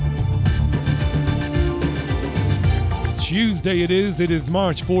Tuesday it is. It is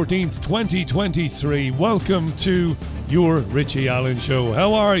March 14th, 2023. Welcome to your Richie Allen Show.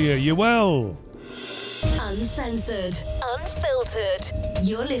 How are you? You well? Uncensored, unfiltered.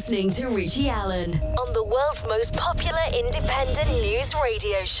 You're listening to Richie Allen on the world's most popular independent news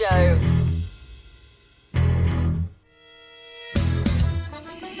radio show.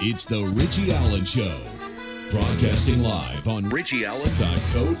 It's the Richie Allen Show. Broadcasting live on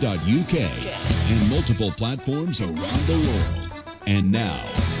richieallen.co.uk and multiple platforms around the world. And now,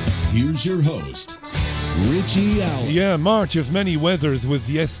 here's your host, Richie Allen. Yeah, March of many weathers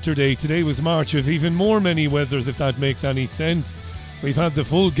was yesterday. Today was March of even more many weathers, if that makes any sense. We've had the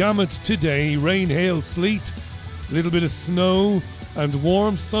full gamut today. Rain, hail, sleet, a little bit of snow, and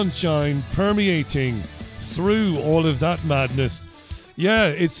warm sunshine permeating through all of that madness. Yeah,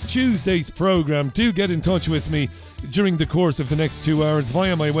 it's Tuesday's programme. Do get in touch with me during the course of the next 2 hours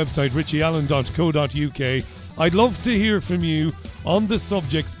via my website, richieallen.co.uk. I'd love to hear from you on the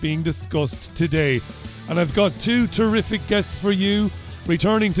subjects being discussed today. And I've got two terrific guests for you.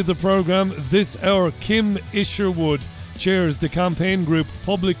 Returning to the programme this hour, Kim Isherwood chairs the campaign group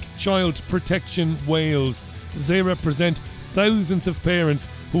Public Child Protection Wales. They represent thousands of parents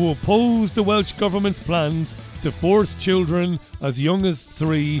who oppose the Welsh Government's plans to force children as young as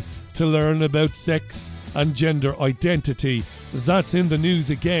 3 to learn about sex and gender identity. That's in the news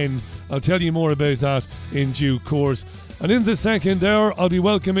again. I'll tell you more about that in due course. And in the second hour, I'll be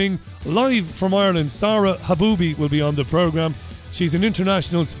welcoming, live from Ireland, Sarah Haboubi will be on the programme. She's an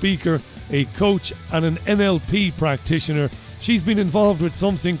international speaker, a coach and an NLP practitioner. She's been involved with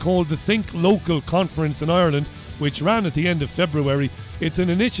something called the Think Local Conference in Ireland, which ran at the end of February. It's an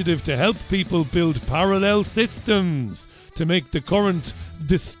initiative to help people build parallel systems to make the current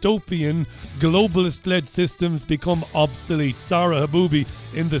dystopian, globalist-led systems become obsolete. Sarah Haboubi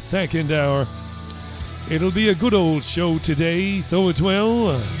in the second hour. It'll be a good old show today, so it will.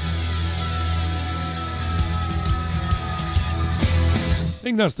 I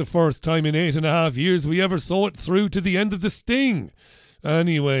think that's the first time in 8.5 years we ever saw it through to the end of The Sting.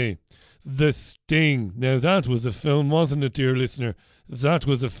 Anyway, The Sting. Now that was a film, wasn't it, dear listener? That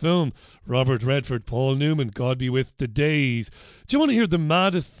was a film. Robert Redford, Paul Newman, God be with the days. Do you want to hear the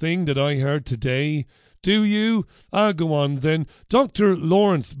maddest thing that I heard today? Do you? I'll go on then. Dr.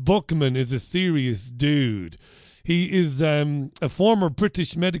 Lawrence Buckman is a serious dude. He is a former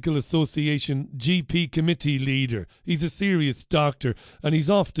British Medical Association GP committee leader. He's a serious doctor and he's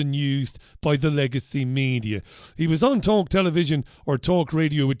often used by the legacy media. He was on Talk Television or Talk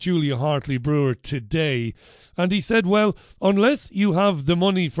Radio with Julia Hartley-Brewer today, and he said, well, unless you have the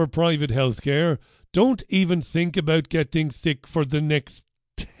money for private healthcare, don't even think about getting sick for the next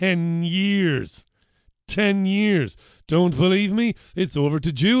 10 years. 10 years. Don't believe me? It's over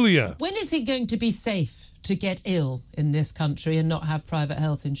to Julia. When is it going to be safe to get ill in this country and not have private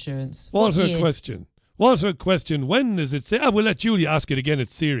health insurance? What a question. What a question. When is it safe? We'll let Julia ask it again.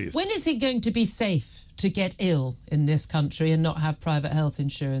 It's serious. When is it going to be safe to get ill in this country and not have private health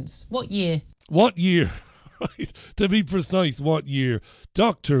insurance? What year? What year? Right. To be precise, what year?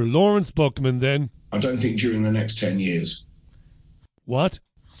 Dr. Lawrence Buckman, then. I don't think during the next 10 years. What?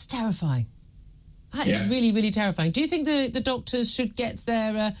 That's terrifying. That is really, really terrifying. Do you think the doctors should get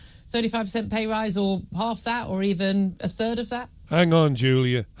their 35% pay rise or half that or even a third of that? Hang on,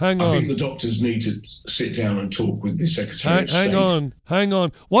 Julia. Hang on. I think the doctors need to sit down and talk with the Secretary of State. Hang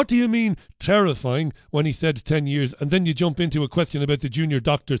on. What do you mean terrifying when he said 10 years and then you jump into a question about the junior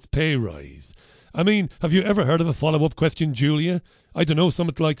doctor's pay rise? I mean, have you ever heard of a follow-up question, Julia? I don't know,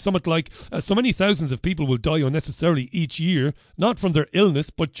 something like so many thousands of people will die unnecessarily each year, not from their illness,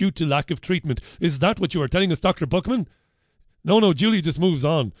 but due to lack of treatment. Is that what you are telling us, Dr. Buckman? No, Julia just moves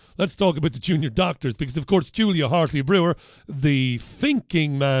on. Let's talk about the junior doctors, because of course Julia Hartley-Brewer, the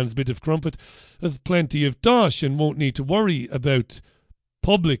thinking man's bit of crumpet, has plenty of dosh and won't need to worry about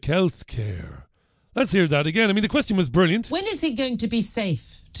public health care. Let's hear that again. I mean, the question was brilliant. When is it going to be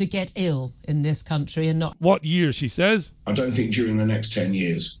safe to get ill in this country and not... What year, she says? I don't think during the next 10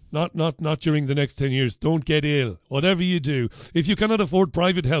 years. Not during the next 10 years. Don't get ill. Whatever you do. If you cannot afford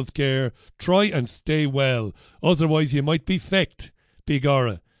private health care, try and stay well. Otherwise, you might be fecked.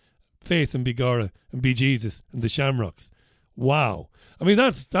 Begorra. Faith and Begorra and Be Jesus and the Shamrocks. Wow. I mean,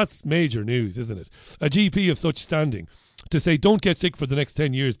 that's major news, isn't it? A GP of such standing to say don't get sick for the next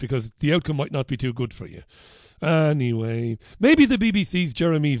 10 years because the outcome might not be too good for you. Anyway, maybe the BBC's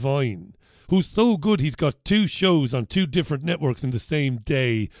Jeremy Vine, who's so good he's got 2 shows on 2 different networks in the same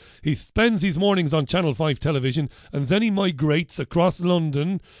day. He spends his mornings on Channel 5 television and then he migrates across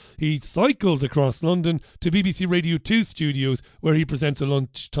London. He cycles across London to BBC Radio 2 studios where he presents a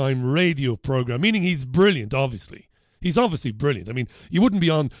lunchtime radio programme, meaning he's brilliant, obviously. He's obviously brilliant. I mean, you wouldn't be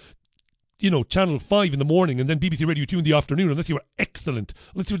on, Channel 5 in the morning and then BBC Radio 2 in the afternoon unless you were excellent,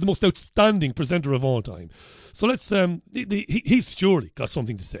 unless you were the most outstanding presenter of all time. So let's, he's surely got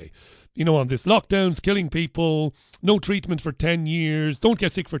something to say. On this. Lockdowns, killing people, no treatment for 10 years, don't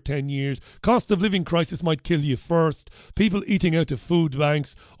get sick for 10 years, cost of living crisis might kill you first, people eating out of food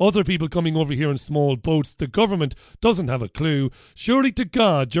banks, other people coming over here in small boats, the government doesn't have a clue. Surely to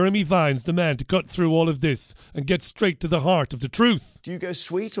God, Jeremy Vine's the man to cut through all of this and get straight to the heart of the truth. Do you go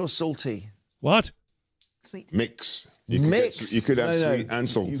sweet or salty? What? Sweet. Mix. Mix. You could have sweet and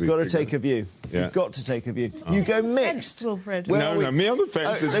salty. You've got to take a view. Yeah. You've got to take a view. You go mixed. Wilfred. No, me on the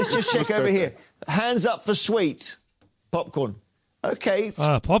fence. Let's just check over here. Hands up for sweet. Popcorn. Okay.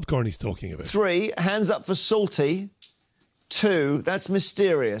 Popcorn he's talking about. 3, hands up for salty. 2, that's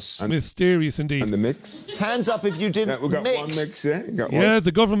mysterious. Mysterious indeed. And the mix? Hands up if you didn't we've got mix. one mix, yeah? Yeah,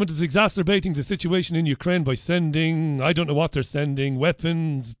 the government is exacerbating the situation in Ukraine by sending, I don't know what they're sending,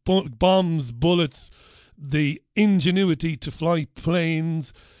 weapons, bombs, bullets, the ingenuity to fly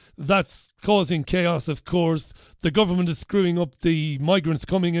planes. That's causing chaos, of course. The government is screwing up the migrants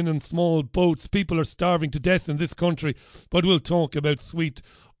coming in small boats. People are starving to death in this country. But we'll talk about sweet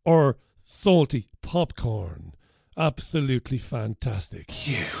or salty popcorn. Absolutely fantastic.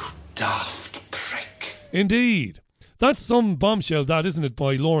 You daft prick. Indeed. That's some bombshell, that, isn't it,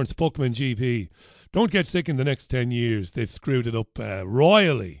 by Lawrence Buckman, GP. Don't get sick in the next 10 years. They've screwed it up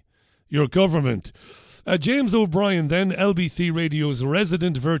royally. Your government. James O'Brien, then, LBC Radio's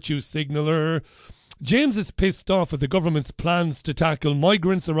resident virtue signaller. James is pissed off at the government's plans to tackle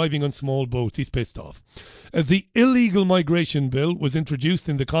migrants arriving on small boats. He's pissed off. The illegal migration bill was introduced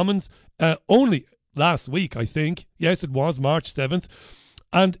in the Commons only last week, I think. Yes, it was, March 7th.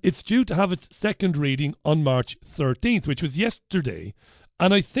 And it's due to have its second reading on March 13th, which was yesterday.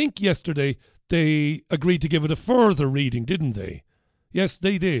 And I think yesterday they agreed to give it a further reading, didn't they? Yes,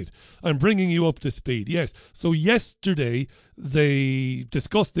 they did. I'm bringing you up to speed. Yes. So yesterday they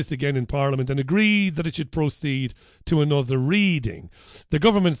discussed this again in Parliament and agreed that it should proceed to another reading. The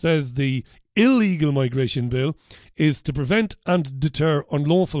government says the illegal migration bill is to prevent and deter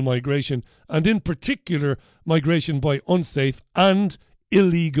unlawful migration, and in particular migration by unsafe and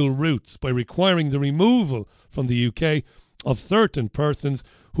illegal routes, by requiring the removal from the UK of certain persons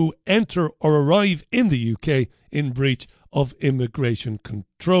who enter or arrive in the UK in breach of immigration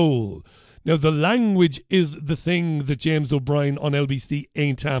control. Now, the language is the thing that James O'Brien on LBC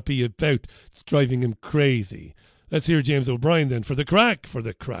ain't happy about. It's driving him crazy. Let's hear James O'Brien then for the crack.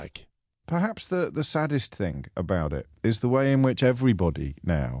 Perhaps the saddest thing about it is the way in which everybody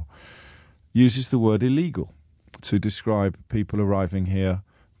now uses the word illegal to describe people arriving here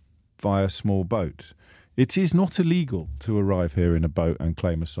via small boat. It is not illegal to arrive here in a boat and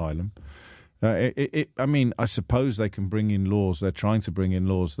claim asylum. I suppose they can bring in laws. They're trying to bring in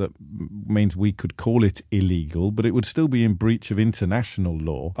laws that means we could call it illegal, but it would still be in breach of international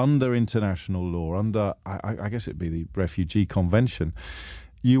law. Under international law, I guess it'd be the Refugee Convention,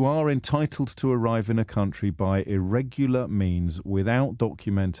 you are entitled to arrive in a country by irregular means without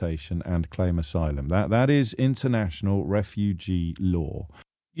documentation and claim asylum. That is international refugee law.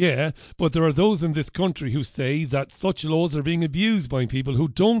 Yeah, but there are those in this country who say that such laws are being abused by people who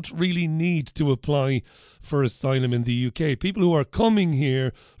don't really need to apply for asylum in the UK. People who are coming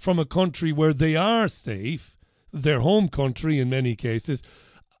here from a country where they are safe, their home country in many cases,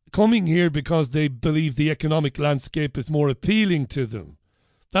 coming here because they believe the economic landscape is more appealing to them.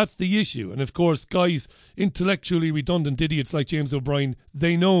 That's the issue. And of course, guys, intellectually redundant idiots like James O'Brien,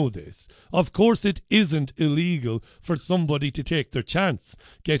 they know this. Of course it isn't illegal for somebody to take their chance,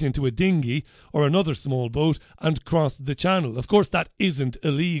 get into a dinghy or another small boat and cross the channel. Of course that isn't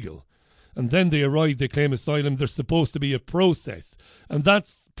illegal. And then they arrive, they claim asylum, there's supposed to be a process. And that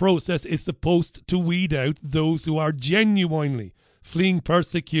process is supposed to weed out those who are genuinely fleeing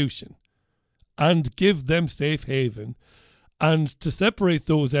persecution and give them safe haven, and to separate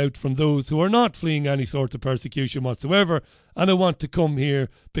those out from those who are not fleeing any sort of persecution whatsoever and who want to come here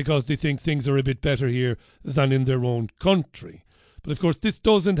because they think things are a bit better here than in their own country. But of course this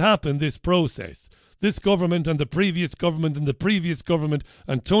doesn't happen, this process. This government and the previous government and the previous government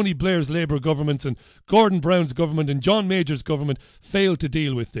and Tony Blair's Labour governments and Gordon Brown's government and John Major's government failed to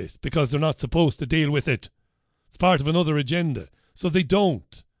deal with this because they're not supposed to deal with it. It's part of another agenda. So they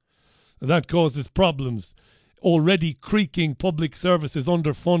don't. And that causes problems. Already creaking public services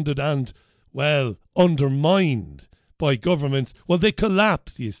underfunded and, well, undermined by governments. Well, they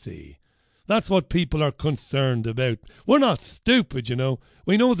collapse, you see. That's what people are concerned about. We're not stupid, you know.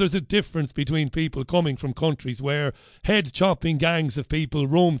 We know there's a difference between people coming from countries where head-chopping gangs of people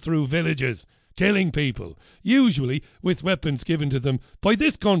roam through villages killing people, usually with weapons given to them by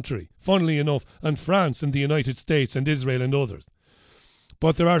this country, funnily enough, and France and the United States and Israel and others.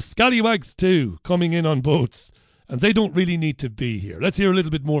 But there are scallywags too coming in on boats, and they don't really need to be here. Let's hear a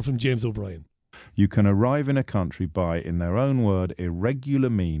little bit more from James O'Brien. You can arrive in a country by, in their own word, irregular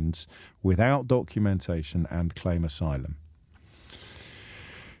means without documentation and claim asylum.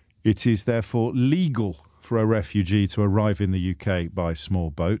 It is therefore legal for a refugee to arrive in the UK by small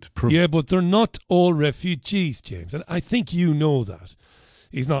boat. Yeah, but they're not all refugees, James, and I think you know that.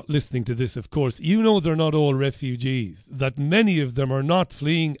 He's not listening to this, of course. You know they're not all refugees, that many of them are not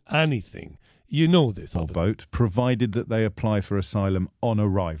fleeing anything. You know this, obviously. Boat, provided that they apply for asylum on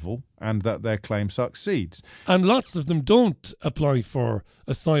arrival and that their claim succeeds. And lots of them don't apply for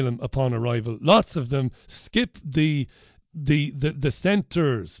asylum upon arrival. Lots of them skip the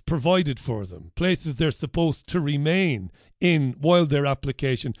centres provided for them, places they're supposed to remain in while their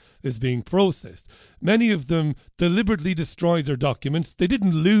application is being processed. Many of them deliberately destroy their documents. They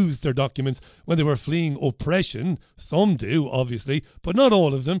didn't lose their documents when they were fleeing oppression. Some do, obviously, but not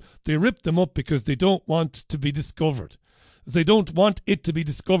all of them. They rip them up because they don't want to be discovered. They don't want it to be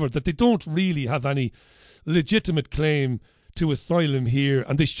discovered that they don't really have any legitimate claim to asylum here,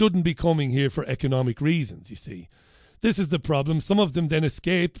 and they shouldn't be coming here for economic reasons, you see. This is the problem. Some of them then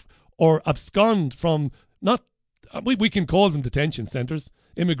escape or abscond from we can call them detention centres,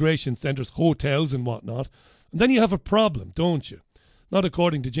 immigration centres, hotels and whatnot. And then you have a problem, don't you? Not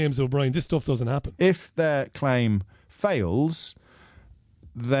according to James O'Brien. This stuff doesn't happen. If their claim fails,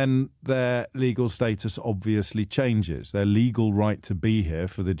 then their legal status obviously changes. Their legal right to be here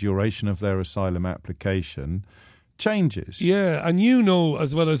for the duration of their asylum application changes. Yeah, and you know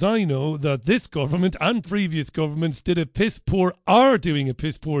as well as I know that this government and previous governments are doing a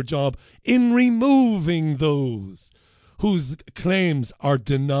piss poor job in removing those whose claims are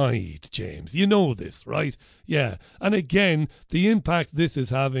denied, James. You know this, right? Yeah. And again, the impact this is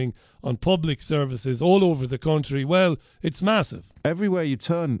having on public services all over the country, well, it's massive. Everywhere you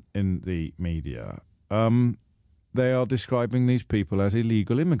turn in the media, they are describing these people as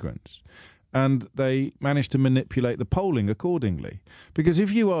illegal immigrants. And they managed to manipulate the polling accordingly. Because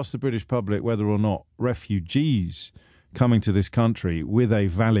if you ask the British public whether or not refugees coming to this country with a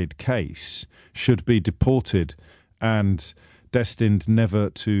valid case should be deported and destined never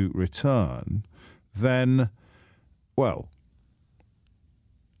to return, then, well,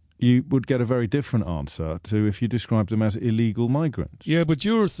 you would get a very different answer to if you described them as illegal migrants. Yeah, but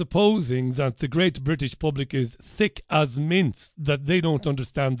you're supposing that the great British public is thick as mince, that they don't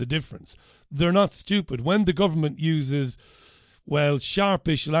understand the difference. They're not stupid. When the government uses, well,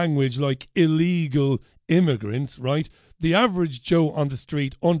 sharpish language like illegal immigrants, right, the average Joe on the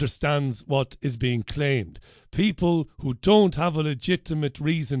street understands what is being claimed. People who don't have a legitimate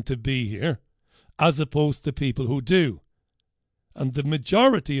reason to be here, as opposed to people who do. And the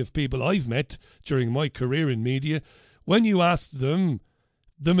majority of people I've met during my career in media, when you ask them,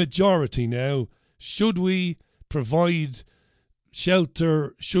 the majority now, should we provide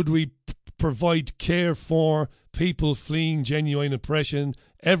shelter, should we provide care for people fleeing genuine oppression,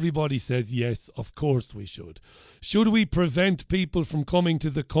 everybody says yes, of course we should. Should we prevent people from coming to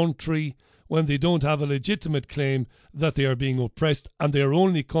the country when they don't have a legitimate claim that they are being oppressed and they are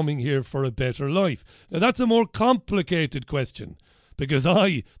only coming here for a better life? Now that's a more complicated question, because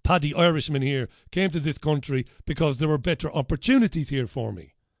I, Paddy Irishman here, came to this country because there were better opportunities here for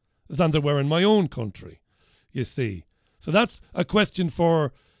me than there were in my own country, you see. So that's a question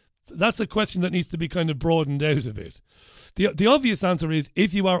that needs to be kind of broadened out a bit. The obvious answer is,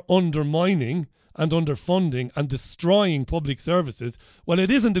 if you are undermining and underfunding and destroying public services, well,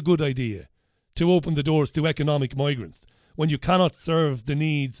 it isn't a good idea to open the doors to economic migrants when you cannot serve the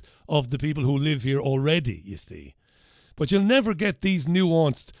needs of the people who live here already, you see. But you'll never get these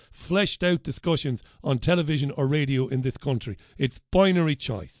nuanced, fleshed out discussions on television or radio in this country. It's binary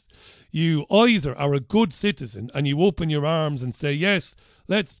choice. You either are a good citizen and you open your arms and say, yes,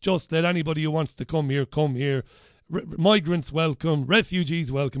 let's just let anybody who wants to come here. Migrants welcome,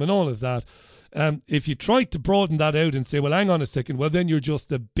 refugees welcome, and all of that. If you try to broaden that out and say, well, hang on a second, well, then you're just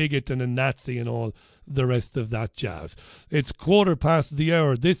a bigot and a Nazi and all the rest of that jazz. It's 1:15 the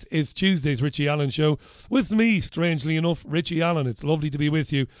hour. This is Tuesday's Richie Allen Show with me, strangely enough, Richie Allen. It's lovely to be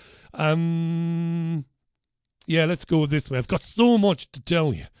with you. Yeah, let's go this way. I've got so much to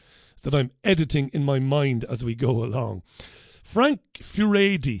tell you that I'm editing in my mind as we go along. Frank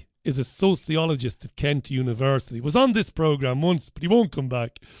Furedi is a sociologist at Kent University. He was on this programme once, but he won't come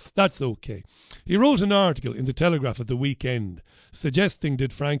back. That's okay. He wrote an article in the Telegraph at the weekend suggesting,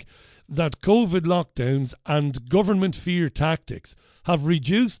 did Frank, that COVID lockdowns and government fear tactics have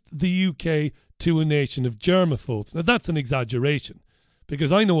reduced the UK to a nation of germaphobes. Now, that's an exaggeration,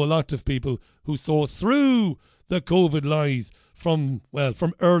 because I know a lot of people who saw through the COVID lies from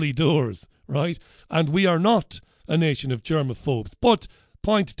early doors, right? And we are not a nation of germaphobes. But,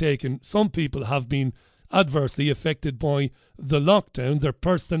 point taken, some people have been adversely affected by the lockdown. Their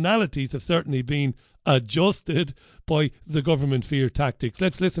personalities have certainly been adjusted by the government fear tactics.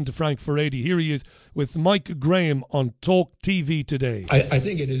 Let's listen to Frank Furedi. Here he is with Mike Graham on Talk TV today. I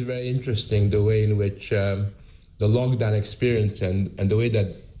think it is very interesting the way in which the lockdown experience and the way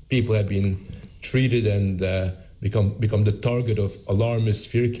that people have been treated and become the target of alarmist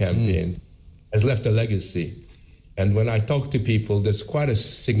fear campaigns has left a legacy. And when I talk to people, there's quite a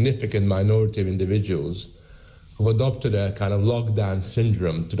significant minority of individuals who have adopted a kind of lockdown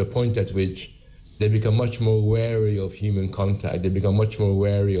syndrome to the point at which they become much more wary of human contact. They become much more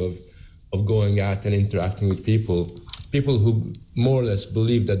wary of going out and interacting with people. People who more or less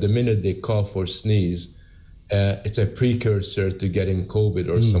believe that the minute they cough or sneeze, it's a precursor to getting COVID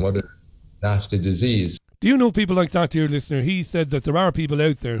or some other nasty disease. Do you know people like that, dear listener? He said that there are people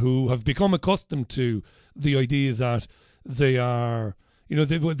out there who have become accustomed to the idea that they are,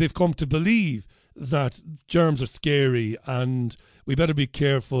 they've come to believe that germs are scary and we better be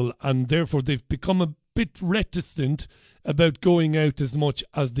careful, and therefore they've become a bit reticent about going out as much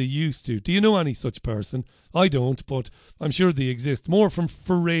as they used to. Do you know any such person? I don't, but I'm sure they exist. More from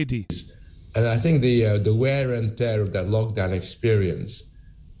Furedi. And I think the wear and tear of that lockdown experience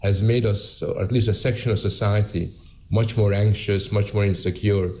has made us, or at least a section of society, much more anxious, much more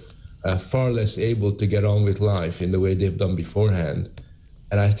insecure, far less able to get on with life in the way they've done beforehand.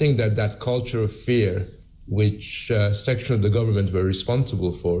 And I think that culture of fear, which section of the government were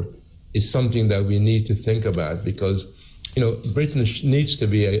responsible for, is something that we need to think about, because, Britain needs to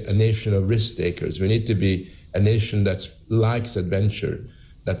be a nation of risk takers. We need to be a nation that likes adventure,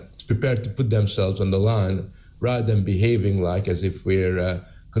 that's prepared to put themselves on the line, rather than behaving like as if we're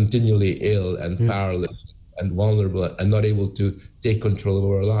continually ill and powerless and vulnerable and not able to take control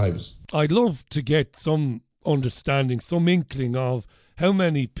of our lives. I'd love to get some understanding, some inkling of how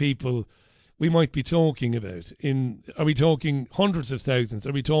many people we might be talking about. Are we talking hundreds of thousands?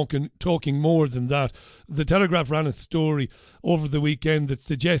 Are we talking more than that? The Telegraph ran a story over the weekend that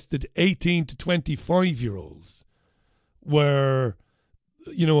suggested 18 to 25-year-olds were,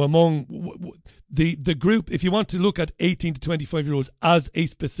 among the group. If you want to look at 18 to 25-year-olds as a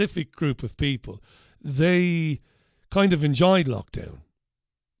specific group of people, they kind of enjoyed lockdown.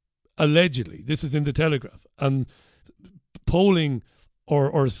 Allegedly. This is in the Telegraph. And polling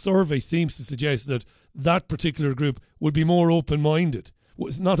or a survey seems to suggest that particular group would be more open-minded.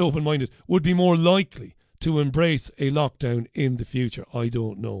 Would be more likely to embrace a lockdown in the future. I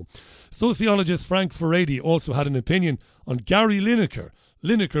don't know. Sociologist Frank Furedi also had an opinion on Gary Lineker.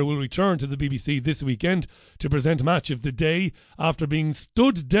 Lineker will return to the BBC this weekend to present Match of the Day after being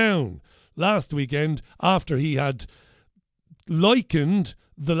stood down last weekend after he had likened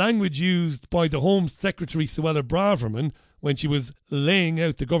the language used by the Home Secretary Suella Braverman when she was laying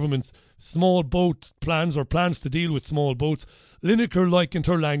out the government's small boat plans or plans to deal with small boats. Lineker likened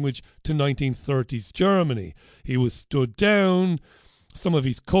her language to 1930s Germany. He was stood down. Some of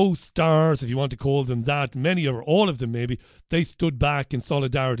his co-stars, if you want to call them that, many or all of them maybe, they stood back in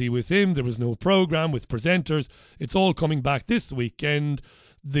solidarity with him. There was no programme with presenters. It's all coming back this weekend.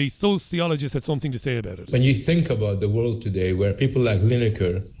 The sociologist had something to say about it. When you think about the world today, where people like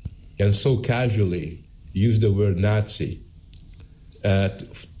Lineker can so casually use the word Nazi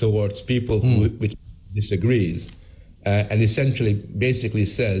towards people which disagrees, and essentially basically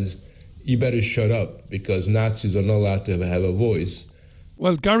says, you better shut up because Nazis are not allowed to have a voice.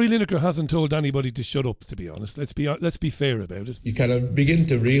 Well, Gary Lineker hasn't told anybody to shut up, to be honest. Let's be fair about it. You kind of begin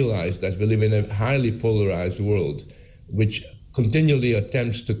to realise that we live in a highly polarised world which continually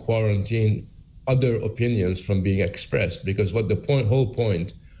attempts to quarantine other opinions from being expressed, because what the whole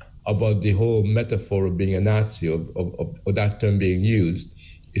point about the whole metaphor of being a Nazi, of that term being used,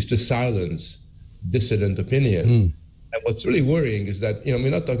 is to silence dissident opinion. And what's really worrying is that,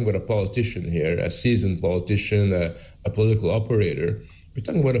 we're not talking about a politician here, a seasoned politician, a political operator. We're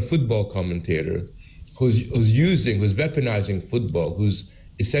talking about a football commentator who's weaponizing football, who's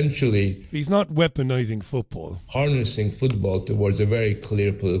essentially... He's not weaponizing football. Harnessing football towards a very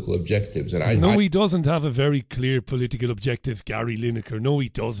clear political objectives. And he doesn't have a very clear political objective, Gary Lineker. No, he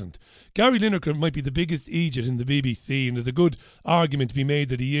doesn't. Gary Lineker might be the biggest idiot in the BBC, and there's a good argument to be made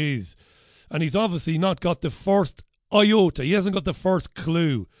that he is. And he's obviously not got the first iota. He hasn't got the first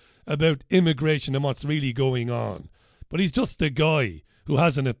clue about immigration and what's really going on. But he's just a guy who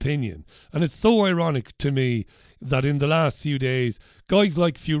has an opinion. And it's so ironic to me that in the last few days, guys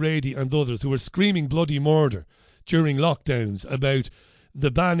like Furedi and others who were screaming bloody murder during lockdowns about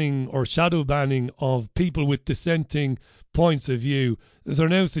the banning or shadow banning of people with dissenting points of view, they're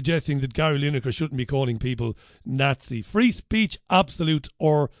now suggesting that Gary Lineker shouldn't be calling people Nazi. Free speech, absolute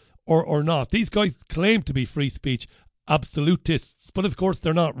or not. These guys claim to be free speech absolutists, but of course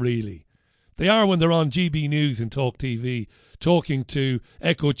they're not really. They are when they're on GB News and Talk TV talking to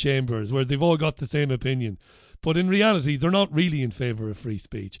echo chambers where they've all got the same opinion. But in reality, they're not really in favour of free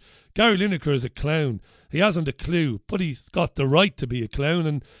speech. Gary Lineker is a clown. He hasn't a clue, but he's got the right to be a clown,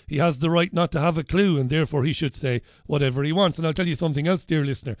 and he has the right not to have a clue, and therefore he should say whatever he wants. And I'll tell you something else, dear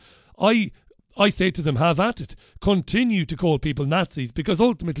listener. I say to them, have at it. Continue to call people Nazis, because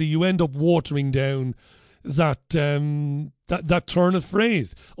ultimately you end up watering down that turn of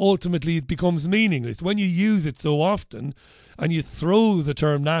phrase. Ultimately it becomes meaningless when you use it so often, and you throw the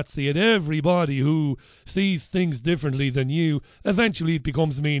term Nazi at everybody who sees things differently than you. Eventually it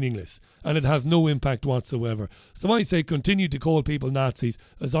becomes meaningless and it has no impact whatsoever. So I say continue to call people Nazis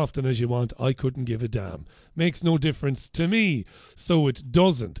as often as you want. I couldn't give a damn. Makes no difference to me, so it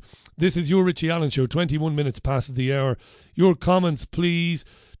doesn't. This is your Richie Allen Show, 21 minutes past the hour. Your comments, please,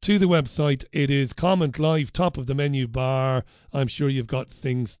 to the website. It is comment live, top of the menu bar. I'm sure you've got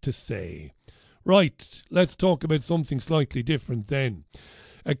things to say. Right, let's talk about something slightly different then.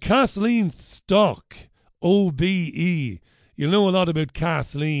 Kathleen Stock, OBE. You'll know a lot about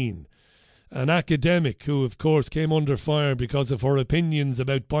Kathleen, an academic who, of course, came under fire because of her opinions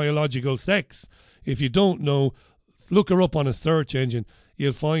about biological sex. If you don't know, look her up on a search engine.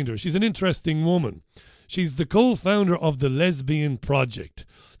 You'll find her. She's an interesting woman. She's the co-founder of the Lesbian Project.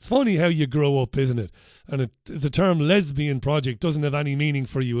 It's funny how you grow up, isn't it? And the term Lesbian Project doesn't have any meaning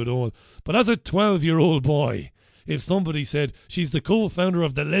for you at all. But as a 12-year-old boy, if somebody said she's the co-founder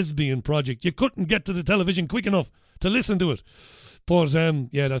of the Lesbian Project, you couldn't get to the television quick enough to listen to it. But,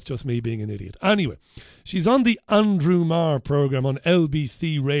 yeah, that's just me being an idiot. Anyway, she's on the Andrew Marr programme on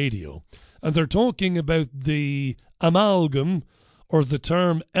LBC Radio, and they're talking about the amalgam, or the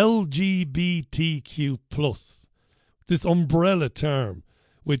term LGBTQ+, this umbrella term,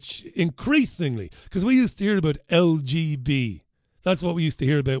 which increasingly, because we used to hear about LGB, that's what we used to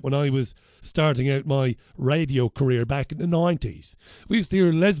hear about when I was starting out my radio career back in the 90s. We used to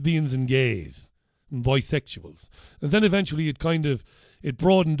hear lesbians and gays and bisexuals, and then eventually it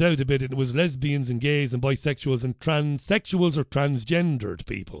broadened out a bit, and it was lesbians and gays and bisexuals and transsexuals or transgendered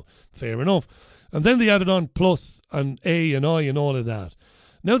people. Fair enough. And then they added on plus and A and I and all of that.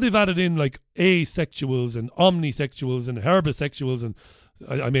 Now they've added in like asexuals and omnisexuals and herbosexuals, and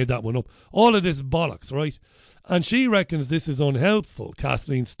I made that one up. All of this bollocks, right? And she reckons this is unhelpful,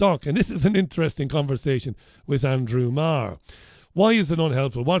 Kathleen Stock. And this is an interesting conversation with Andrew Marr. Why is it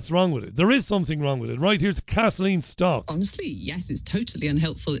unhelpful? What's wrong with it? There is something wrong with it. Right, here's Kathleen Stock. Honestly, yes, it's totally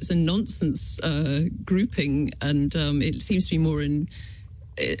unhelpful. It's a nonsense grouping, and it seems to be more in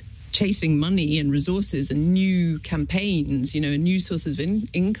chasing money and resources and new campaigns, and new sources of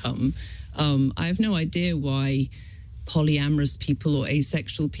income. I have no idea why polyamorous people or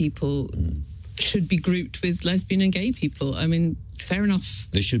asexual people should be grouped with lesbian and gay people. I mean, fair enough.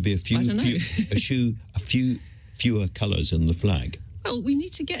 There should be a few fewer colours in the flag. Well, we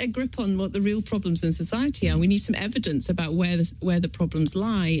need to get a grip on what the real problems in society are. We need some evidence about where the problems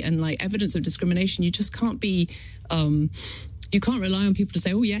lie, and like evidence of discrimination. You just can't be. You can't rely on people to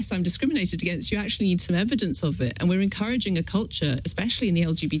say, oh, yes, I'm discriminated against. You actually need some evidence of it. And we're encouraging a culture, especially in the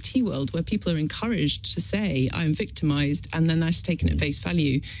LGBT world, where people are encouraged to say, I'm victimised, and then that's taken at face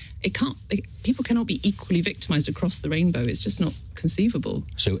value. People cannot be equally victimised across the rainbow. It's just not conceivable.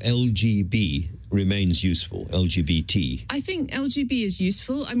 So LGB remains useful, LGBT. I think LGB is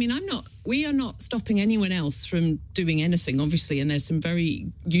useful. I mean, we are not stopping anyone else from doing anything, obviously, and there's some very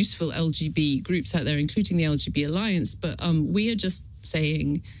useful LGB groups out there, including the LGB Alliance, but we are just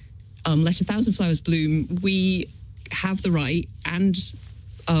saying, let 1,000 flowers bloom. We have the right and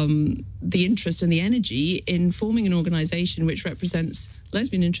the interest and the energy in forming an organisation which represents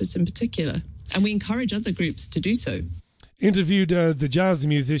lesbian interests in particular, and we encourage other groups to do so. Interviewed the jazz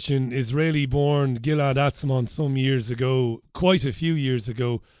musician, Israeli-born Gilad Atzmon quite a few years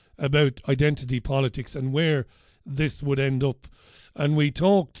ago, about identity politics and where this would end up. And we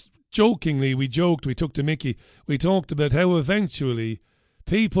talked, jokingly, we took to Mickey, we talked about how eventually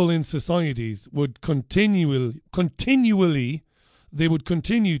people in societies would continually, they would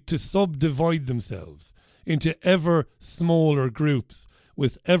continue to subdivide themselves into ever smaller groups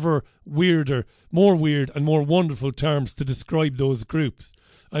with ever weirder, more weird and more wonderful terms to describe those groups.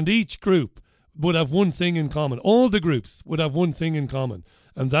 And each group would have one thing in common. All the groups would have one thing in common,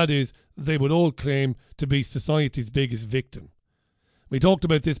 and that is they would all claim to be society's biggest victim. We talked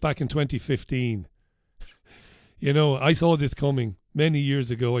about this back in 2015. You know, I saw this coming many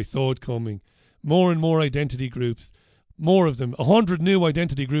years ago. I saw it coming. More and more identity groups, more of them, 100 new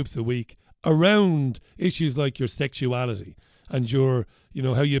identity groups a week around issues like your sexuality and your, you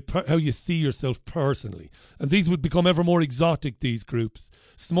know, how you see yourself personally. And these would become ever more exotic, these groups,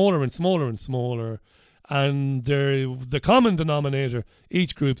 smaller and smaller and smaller. And the common denominator,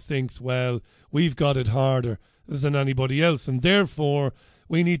 each group thinks, well, we've got it harder than anybody else, and therefore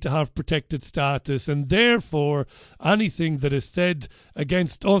we need to have protected status, and therefore anything that is said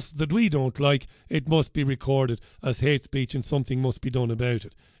against us that we don't like, it must be recorded as hate speech and something must be done about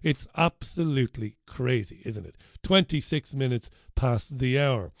it. It's absolutely crazy, isn't it? 26 minutes past the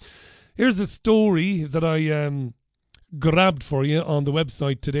hour. Here's a story that I grabbed for you on the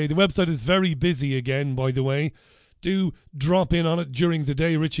website today. The website is very busy again, by the way. Do drop in on it during the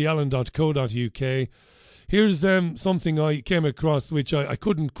day, richieallen.co.uk. Here's something I came across which I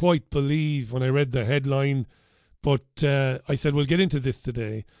couldn't quite believe when I read the headline, but I said we'll get into this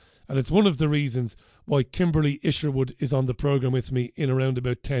today, and it's one of the reasons why Kimberly Isherwood is on the programme with me in around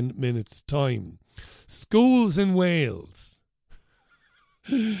about 10 minutes' time. Schools in Wales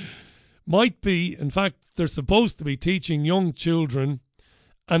might be, in fact, they're supposed to be teaching young children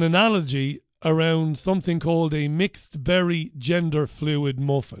an analogy around something called a mixed berry gender fluid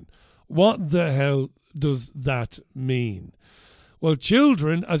muffin. What the hell does that mean? Well,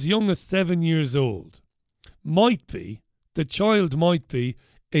 children as young as 7 years old the child might be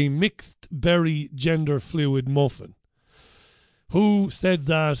a mixed berry gender fluid muffin. Who said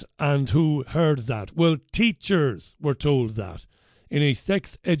that and who heard that? Well, teachers were told that in a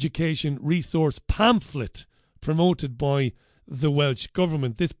sex education resource pamphlet promoted by the Welsh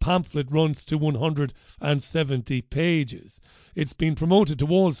Government. This pamphlet runs to 170 pages. It's been promoted to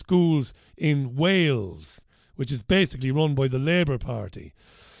all schools in Wales, which is basically run by the Labour Party.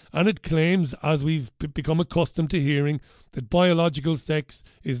 And it claims, as we've become accustomed to hearing, that biological sex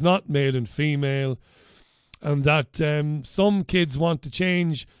is not male and female, and that some kids want to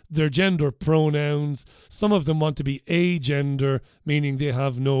change their gender pronouns. Some of them want to be agender, meaning they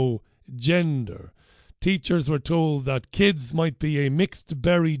have no gender. Teachers were told that kids might be a mixed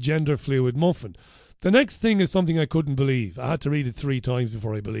berry gender fluid muffin. The next thing is something I couldn't believe. I had to read it 3 times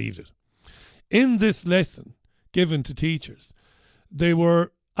before I believed it. In this lesson given to teachers, they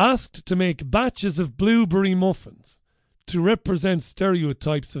were asked to make batches of blueberry muffins to represent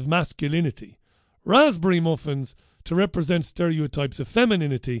stereotypes of masculinity, raspberry muffins to represent stereotypes of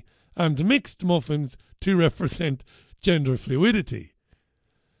femininity, and mixed muffins to represent gender fluidity.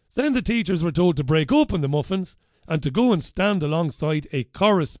 Then the teachers were told to break open the muffins and to go and stand alongside a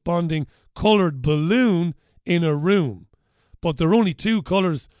corresponding coloured balloon in a room. But there are only 2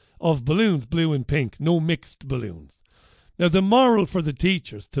 colours of balloons, blue and pink, no mixed balloons. Now, the moral for the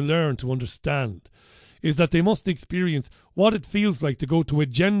teachers to learn to understand is that they must experience what it feels like to go to a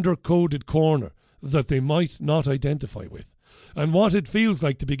gender-coded corner that they might not identify with, and what it feels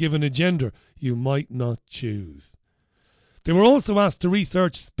like to be given a gender you might not choose. They were also asked to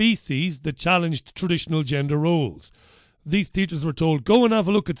research species that challenged traditional gender roles. These teachers were told, go and have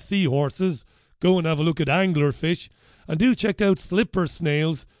a look at seahorses, go and have a look at anglerfish, and do check out slipper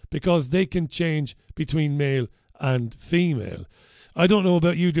snails because they can change between male and female. I don't know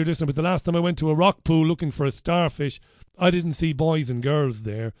about you, dear listener, but the last time I went to a rock pool looking for a starfish, I didn't see boys and girls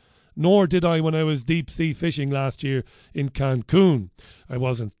there. Nor did I when I was deep sea fishing last year in Cancun. I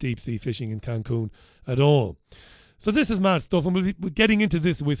wasn't deep sea fishing in Cancun at all. So this is mad stuff, and we'll be getting into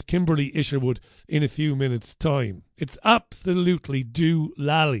this with Kimberly Isherwood in a few minutes' time. It's absolutely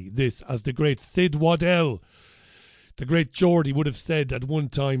doolally, this, as the great Sid Waddell, the great Geordie, would have said at one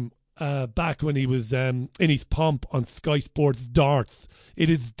time back when he was in his pomp on Sky Sports Darts. It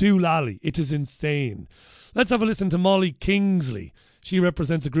is doolally. It is insane. Let's have a listen to Molly Kingsley. She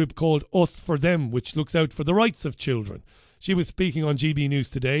represents a group called Us For Them, which looks out for the rights of children. She was speaking on GB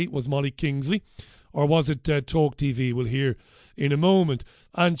News Today, was Molly Kingsley. Or was it Talk TV? We'll hear in a moment.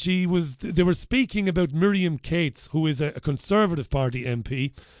 And they were speaking about Miriam Cates, who is a Conservative Party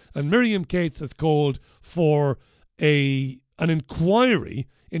MP. And Miriam Cates has called for an inquiry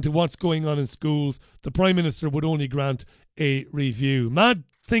into what's going on in schools. The Prime Minister would only grant a review. Mad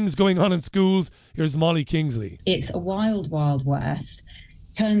things going on in schools. Here's Molly Kingsley. It's a wild, wild west.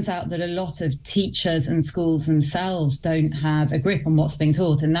 Turns out that a lot of teachers and schools themselves don't have a grip on what's being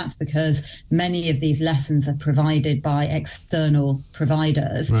taught, and that's because many of these lessons are provided by external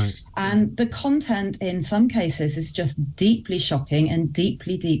providers. Right. And the content in some cases is just deeply shocking and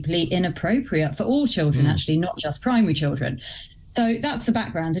deeply, deeply inappropriate for all children, actually, not just primary children. So that's the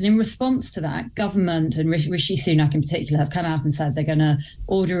background. And in response to that, government and Rishi Sunak in particular have come out and said they're going to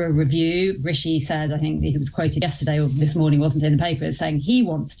order a review. Rishi said, I think he was quoted yesterday or this morning, wasn't in the paper, saying he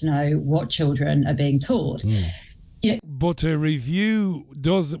wants to know what children are being taught. Yeah. But a review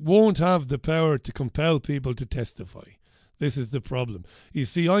won't have the power to compel people to testify. This is the problem. You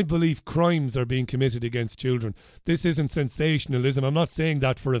see, I believe crimes are being committed against children. This isn't sensationalism. I'm not saying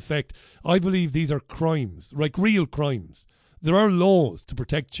that for effect. I believe these are crimes, like real crimes. There are laws to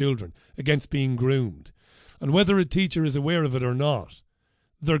protect children against being groomed. And whether a teacher is aware of it or not,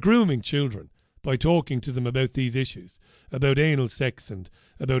 they're grooming children by talking to them about these issues, about anal sex and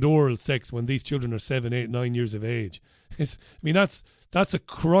about oral sex when these children are 7, 8, 9 years of age. That's a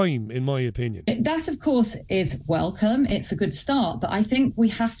crime, in my opinion. That, of course, is welcome. It's a good start. But I think we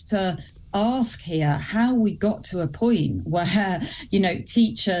have to ask here how we got to a point where,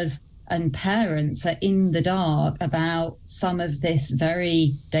 teachers and parents are in the dark about some of this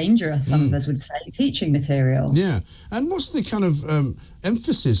very dangerous, some of us would say, teaching material. Yeah. And what's the kind of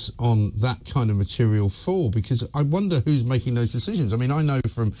emphasis on that kind of material for? Because I wonder who's making those decisions. I mean, I know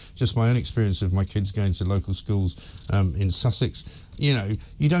from just my own experience of my kids going to local schools in Sussex, you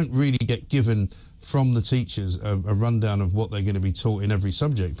don't really get given from the teachers a rundown of what they're going to be taught in every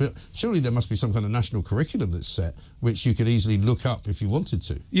subject. But surely there must be some kind of national curriculum that's set, which you could easily look up if you wanted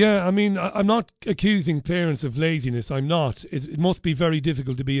to. Yeah, I mean, I'm not accusing parents of laziness. I'm not. It must be very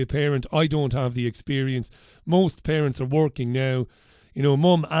difficult to be a parent. I don't have the experience. Most parents are working now.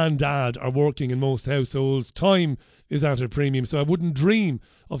 Mum and dad are working in most households. Time is at a premium, so I wouldn't dream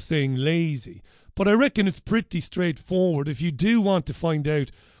of saying lazy. But I reckon it's pretty straightforward. If you do want to find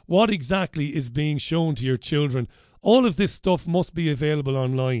out what exactly is being shown to your children, all of this stuff must be available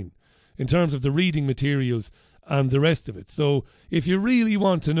online in terms of the reading materials and the rest of it. So if you really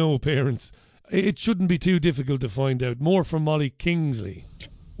want to know, parents, it shouldn't be too difficult to find out. More from Molly Kingsley.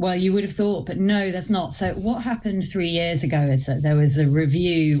 Well, you would have thought, but no, there's not. So what happened 3 years ago is that there was a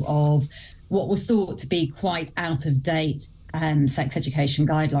review of what was thought to be quite out of date sex education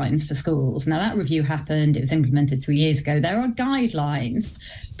guidelines for schools. Now, that review happened. It was implemented 3 years ago. There are guidelines,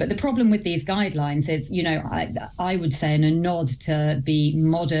 but the problem with these guidelines is, I would say in a nod to be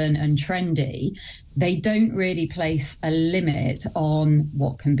modern and trendy, they don't really place a limit on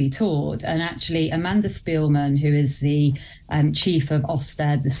what can be taught. And actually, Amanda Spielman, who is the chief of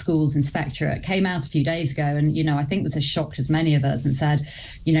Ofsted, the schools inspectorate, came out a few days ago and, I think was as shocked as many of us and said,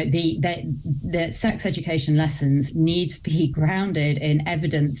 the sex education lessons need to be grounded in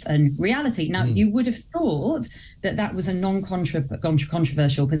evidence and reality. Now, you would have thought that was a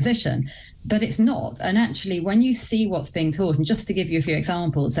non-controversial position, but it's not. And actually, when you see what's being taught, and just to give you a few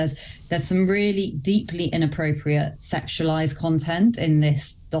examples, there's some really deeply inappropriate sexualized content in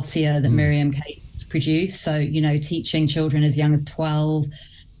this dossier that Miriam Cates produced. So, teaching children as young as 12,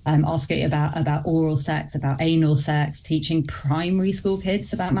 asking about oral sex, about anal sex, teaching primary school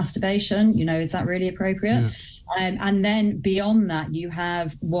kids about masturbation. Is that really appropriate? Yeah. And then beyond that, you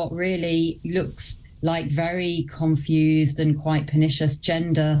have what really looks like very confused and quite pernicious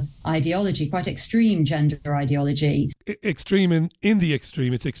gender ideology, quite extreme gender ideology. Extreme in the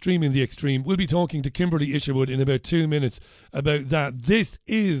extreme. It's extreme in the extreme. We'll be talking to Kimberly Isherwood in about 2 minutes about that. This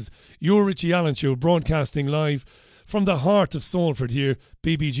is your Richie Allen Show, broadcasting live from the heart of Salford here,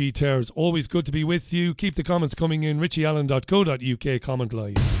 BBG Terrace. Always good to be with you. Keep the comments coming in, richieallen.co.uk, comment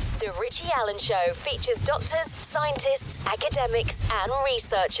live. The Richie Allen Show features doctors, scientists, academics and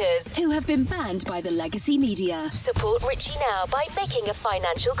researchers who have been banned by the legacy media. Support Richie now by making a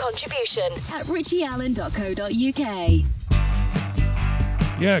financial contribution at richieallen.co.uk.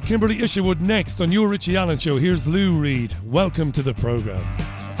 Yeah, Kimberly Isherwood next on your Richie Allen Show. Here's Lou Reed. Welcome to the programme.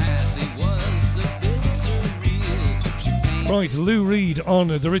 Right, Lou Reed on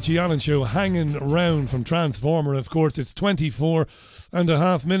the Richie Allen Show, hanging around from Transformer. Of course, it's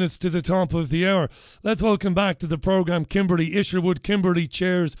 24.5 minutes to the top of the hour. Let's welcome back to the programme Kimberly Isherwood. Kimberly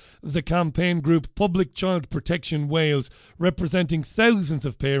chairs the campaign group Public Child Protection Wales, representing thousands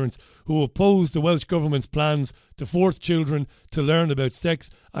of parents who oppose the Welsh Government's plans to force children to learn about sex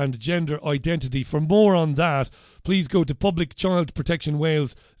and gender identity. For more on that, please go to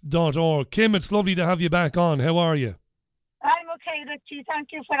publicchildprotectionwales.org. Kim, it's lovely to have you back on. How are you? I'm okay, Richie. Thank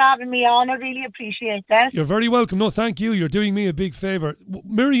you for having me on. I really appreciate this. You're very welcome. No, thank you. You're doing me a big favour.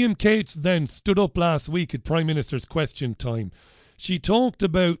 Miriam Cates then stood up last week at Prime Minister's Question Time. She talked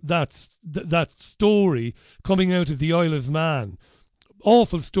about that story coming out of the Isle of Man.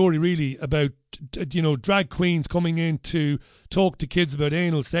 Awful story, really, about, drag queens coming in to talk to kids about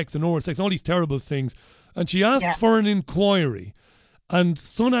anal sex and oral sex, all these terrible things. And she asked for an inquiry. And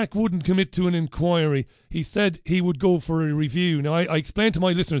Sunak wouldn't commit to an inquiry. He said he would go for a review. Now, I explained to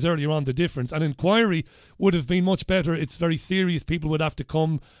my listeners earlier on the difference. An inquiry would have been much better. It's very serious. People would have to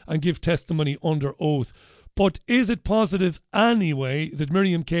come and give testimony under oath. But is it positive anyway that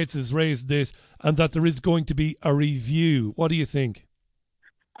Miriam Cates has raised this and that there is going to be a review? What do you think?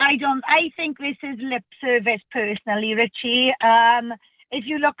 I think this is lip service, personally, Richie. If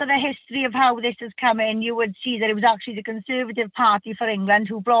you look at the history of how this has come in, you would see that it was actually the Conservative Party for England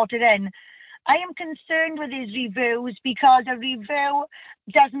who brought it in. I am concerned with these reviews because a review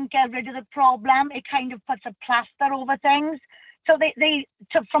doesn't get rid of the problem. It kind of puts a plaster over things. So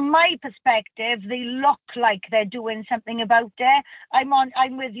from my perspective, they look like they're doing something about it.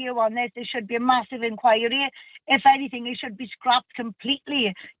 I'm with you on this. There should be a massive inquiry. If anything, it should be scrapped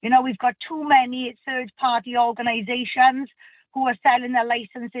completely. We've got too many third-party organisations who are selling their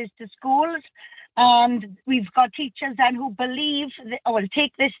licenses to schools. And we've got teachers then who believe, will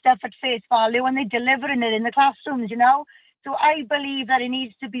take this stuff at face value and they're delivering it in the classrooms, So I believe that it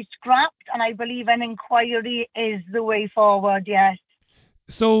needs to be scrapped, and I believe an inquiry is the way forward, yes.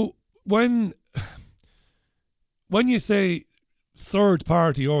 So when you say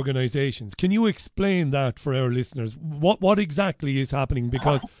third-party organisations, can you explain that for our listeners? What exactly is happening?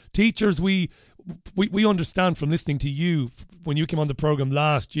 Because teachers, we understand from listening to you when you came on the programme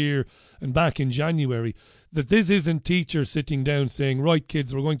last year and back in January that this isn't teachers sitting down saying, right,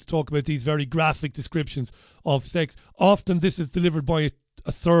 kids, we're going to talk about these very graphic descriptions of sex. Often this is delivered by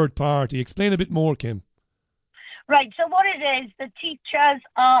a third party. Explain a bit more, Kim. Right, so what it is, the teachers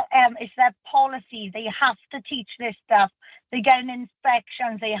are, it's their policy. They have to teach this stuff. They get an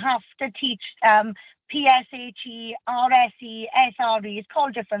inspection. They have to teach PSHE, RSE, SRE. It's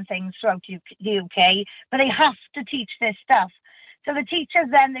called different things throughout the UK, but they have to teach this stuff. So the teachers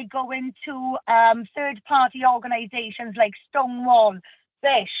then, they go into third-party organisations like Stonewall,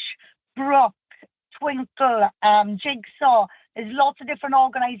 Bish, Brook, Twinkle, Jigsaw. There's lots of different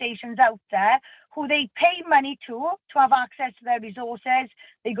organisations out there who they pay money to have access to their resources.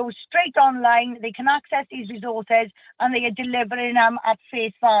 They go straight online, they can access these resources, and they are delivering them at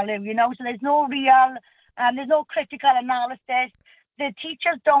face value, So there's no real, there's no critical analysis. The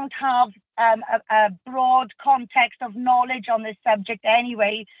teachers don't have a broad context of knowledge on this subject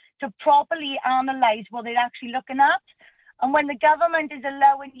anyway to properly analyse what they're actually looking at. And when the government is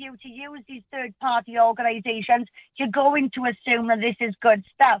allowing you to use these third-party organisations, you're going to assume that this is good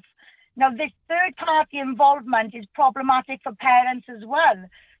stuff. Now, this third-party involvement is problematic for parents as well.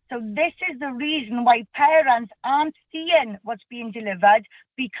 So this is the reason why parents aren't seeing what's being delivered,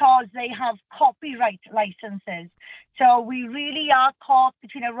 because they have copyright licenses. So we really are caught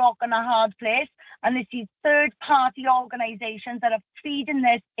between a rock and a hard place, and it's these third-party organisations that are feeding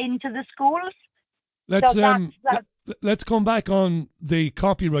this into the schools. Let's come back on the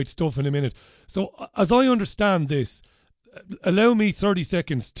copyright stuff in a minute. So as I understand this, allow me 30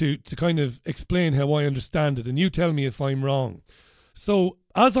 seconds to kind of explain how I understand it, and you tell me if I'm wrong. So,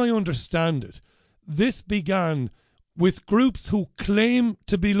 as I understand it, this began with groups who claim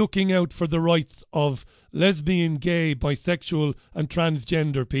to be looking out for the rights of lesbian, gay, bisexual and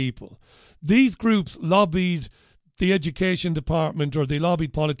transgender people. These groups lobbied the education department, or they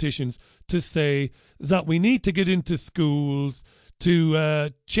lobbied politicians to say that we need to get into schools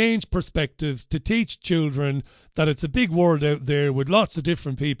to change perspectives, to teach children that it's a big world out there with lots of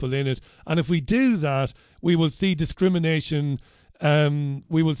different people in it. And if we do that, we will see discrimination.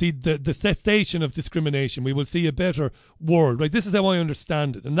 We will see the cessation of discrimination. We will see a better world. Right? This is how I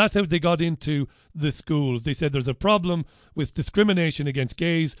understand it. And that's how they got into the schools. They said there's a problem with discrimination against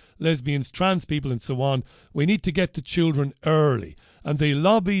gays, lesbians, trans people and so on. We need to get to children early. And they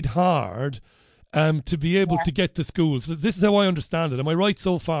lobbied hard to be able to get to schools. So this is how I understand it. Am I right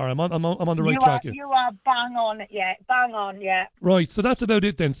so far? I'm on the right track here. You are bang on it, yeah. Bang on, yeah. Right, so that's about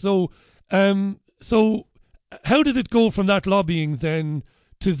it then. So how did it go from that lobbying then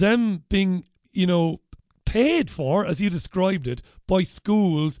to them being, paid for, as you described it, by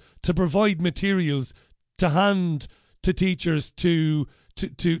schools to provide materials to hand to teachers to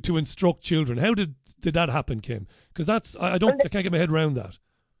instruct children? How did that happen, Kim? Because I can't get my head around that.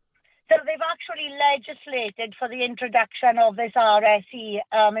 So they've actually legislated for the introduction of this RSE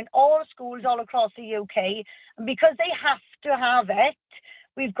in all schools all across the UK. And because they have to have it.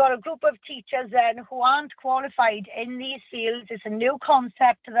 We've got a group of teachers then who aren't qualified in these fields. It's a new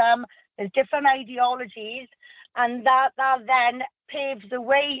concept to them. There's different ideologies, and that then paves the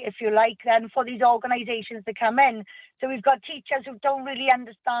way, if you like, then for these organisations to come in. So we've got teachers who don't really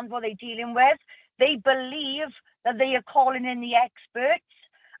understand what they're dealing with. They believe that they are calling in the experts,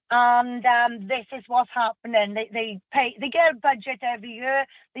 and this is what's happening. They get a budget every year.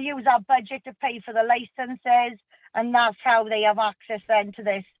 They use our budget to pay for the licenses, and that's how they have access then to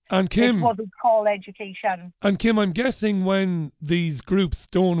this. And Kim, what we call education. And Kim, I'm guessing when these groups,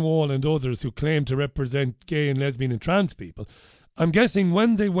 Stonewall and others who claim to represent gay and lesbian and trans people, I'm guessing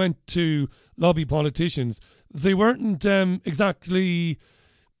when they went to lobby politicians, they weren't exactly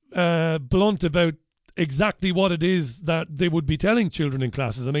blunt about exactly what it is that they would be telling children in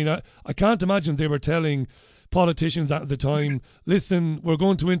classes. I mean, I can't imagine they were telling politicians at the time, listen, we're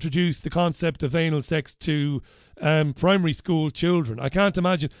going to introduce the concept of anal sex to primary school children. I can't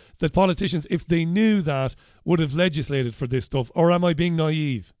imagine that politicians, if they knew that, would have legislated for this stuff. Or am I being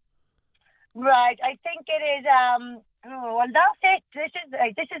naive? Right, I think it is. Well, that's it. This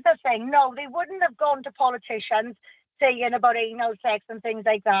is the thing. No, they wouldn't have gone to politicians saying about anal sex and things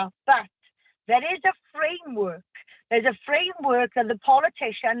like that. But there is a framework. There's a framework that the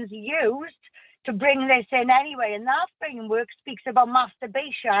politicians used to bring this in anyway, and that framework speaks about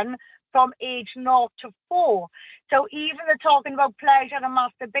masturbation from age 0 to 4. So even they're talking about pleasure and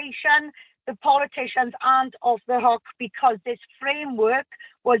masturbation, the politicians aren't off the hook because this framework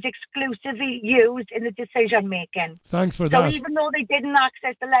was exclusively used in the decision making. Thanks for that. So even though they didn't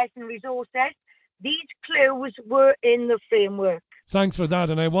access the lesson resources, these clues were in the framework. Thanks for that,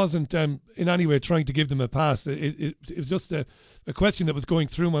 and I wasn't in any way trying to give them a pass. It was just a question that was going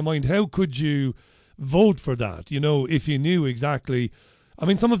through my mind. How could you vote for that, if you knew exactly? I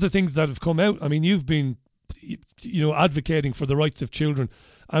mean, some of the things that have come out, I mean, you've been, advocating for the rights of children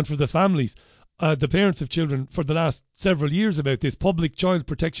and for the families, the parents of children for the last several years about this.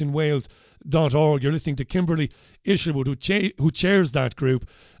 Publicchildprotectionwales.org. You're listening to Kimberly Isherwood, who chairs that group,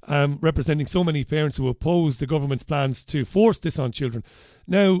 representing so many parents who oppose the government's plans to force this on children.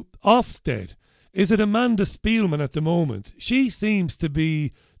 Now, Ofsted, is it Amanda Spielman at the moment? She seems to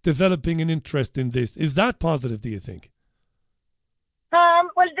be developing an interest in this. Is that positive, do you think?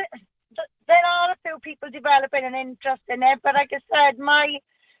 Well, there are a few people developing an interest in it, but like I said,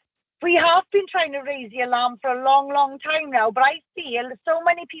 we have been trying to raise the alarm for a long, long time now, but I feel so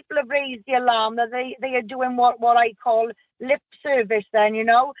many people have raised the alarm that they are doing what I call lip service then,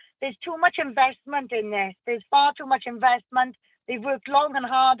 There's too much investment in this. There's far too much investment. They've worked long and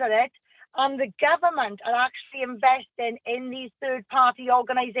hard at it. And the government are actually investing in these third-party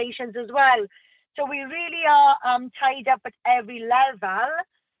organisations as well. So we really are tied up at every level.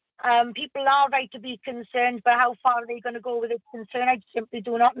 People are right to be concerned, but how far are they going to go with this concern? I simply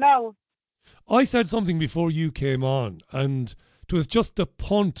do not know. I said something before you came on, and it was just a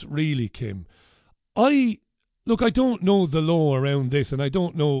punt, really, Kim. I don't know the law around this, and I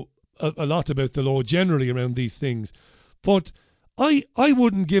don't know a lot about the law generally around these things, but I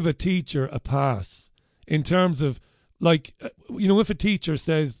wouldn't give a teacher a pass in terms of, if a teacher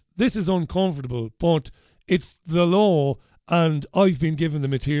says, this is uncomfortable, but it's the law, and I've been given the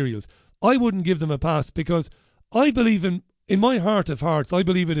materials, I wouldn't give them a pass, because I believe in my heart of hearts, I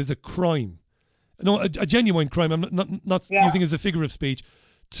believe it is a crime. No, a genuine crime. I'm not using it as a figure of speech.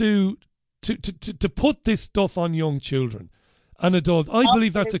 To put this stuff on young children and adults, I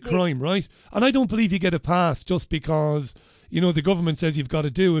believe that's a crime, right? And I don't believe you get a pass just because, the government says you've got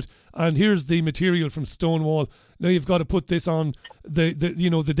to do it, and here's the material from Stonewall. Now you've got to put this on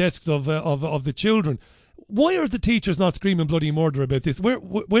the desks of the children. Why are the teachers not screaming bloody murder about this?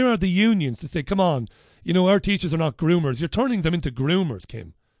 Where are the unions to say, come on, our teachers are not groomers? You're turning them into groomers,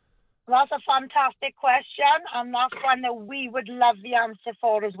 Kim. That's a fantastic question, and that's one that we would love the answer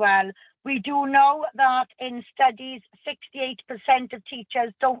for as well. We do know that in studies, 68% of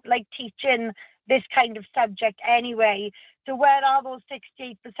teachers don't like teaching this kind of subject anyway. So where are those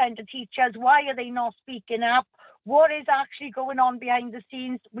 68% of teachers? Why are they not speaking up? What is actually going on behind the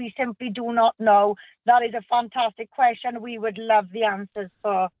scenes? We simply do not know. That is a fantastic question. We would love the answers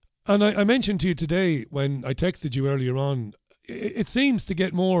for. And I mentioned to you today when I texted you earlier on, it seems to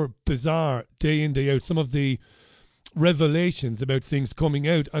get more bizarre day in, day out, some of the revelations about things coming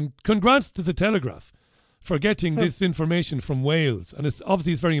out. And congrats to the Telegraph for getting this information from Wales. And it's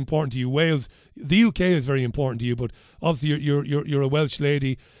very important to you. Wales, the UK is very important to you, but obviously you're a Welsh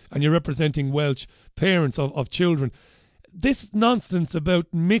lady and you're representing Welsh parents of children. This nonsense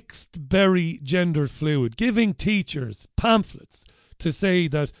about mixed berry gender fluid, giving teachers pamphlets to say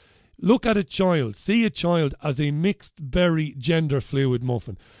that look at a child, see a child as a mixed berry gender fluid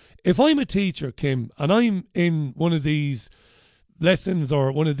muffin. If I'm a teacher, Kim, and I'm in one of these lessons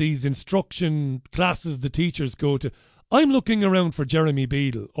or one of these instruction classes the teachers go to, I'm looking around for Jeremy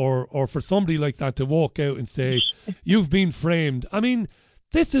Beadle or for somebody like that to walk out and say, you've been framed. I mean,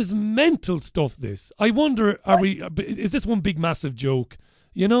 this is mental stuff, this. I wonder, is this one big massive joke,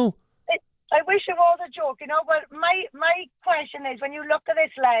 you know? I wish it was a joke, you know, but my question is, when you look at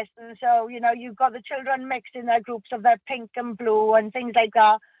this lesson, so, you know, you've got the children mixed in their groups of their pink and blue and things like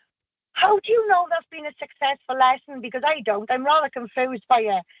that. How do you know that's been a successful lesson? Because I don't. I'm rather confused by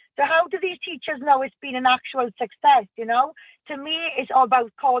it. So how do these teachers know it's been an actual success, you know? To me, it's all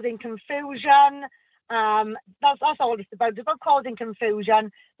about causing confusion. That's all it's about. It's about causing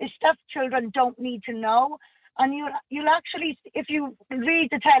confusion. It's stuff children don't need to know. And you'll actually, if you read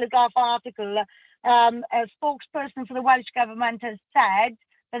the Telegraph article, a spokesperson for the Welsh Government has said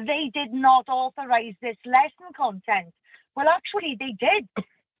that they did not authorise this lesson content. Well, actually, they did.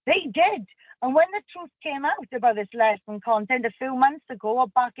 They did. And when the truth came out about this lesson content a few months ago, or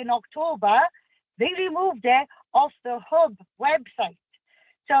back in October, they removed it off the Hub website.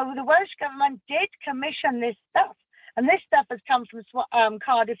 So the Welsh Government did commission this stuff. And this stuff has come from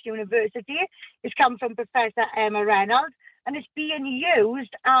Cardiff University. It's come from Professor Emma Reynolds. And it's being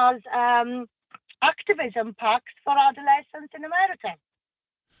used as activism packs for adolescents in America.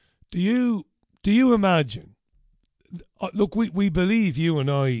 Do you imagine? Look, we believe, you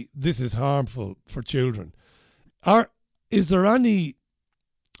and I, this is harmful for children. Is there any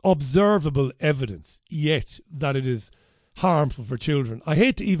observable evidence yet that it is harmful for children? I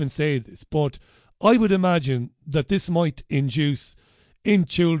hate to even say this, but I would imagine that this might induce in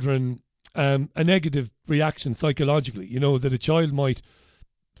children a negative reaction psychologically. You know, that a child might,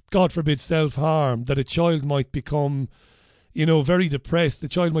 God forbid, self-harm, that a child might become, you know, very depressed, the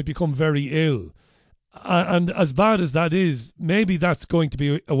child might become very ill. And as bad as that is, maybe that's going to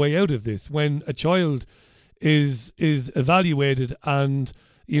be a way out of this, when a child is evaluated and,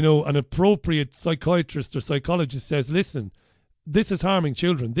 you know, an appropriate psychiatrist or psychologist says, listen, this is harming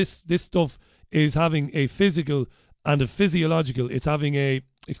children. This stuff is having a physical and a physiological, it's having a,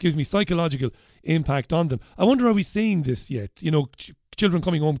 psychological impact on them. I wonder, are we seeing this yet? You know, children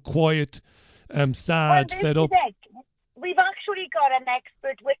coming home quiet, sad, fed up. We've actually got an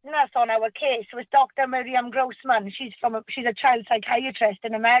expert witness on our case with Dr. Miriam Grossman. She's a child psychiatrist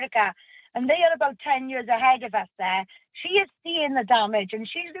in America, and they are about 10 years ahead of us there. She is seeing the damage, and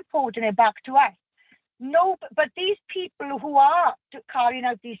she's reporting it back to us. No, but these people who are carrying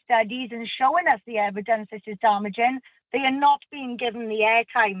out these studies and showing us the evidence this is damaging, they are not being given the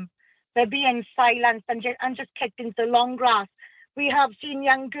airtime. They're being silenced and just kicked into the long grass. We have seen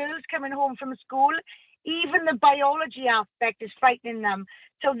young girls coming home from school. Even the biology aspect is frightening them.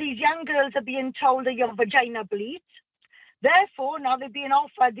 So these young girls are being told that your vagina bleeds. Therefore, now they're being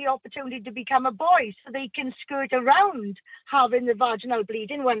offered the opportunity to become a boy so they can skirt around having the vaginal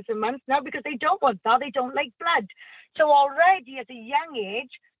bleeding once a month now, because they don't want that. They don't like blood. So already at a young age,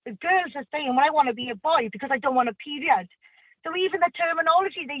 the girls are saying, well, I want to be a boy because I don't want a period. So even the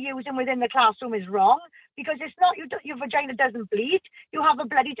terminology they're using within the classroom is wrong, because it's not your vagina doesn't bleed. You have a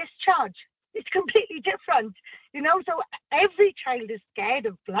bloody discharge. It's completely different, you know. So every child is scared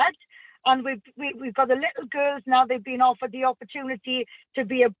of blood, and we've got the little girls now. They've been offered the opportunity to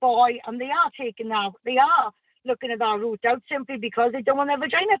be a boy, and they are looking at that route out simply because they don't want their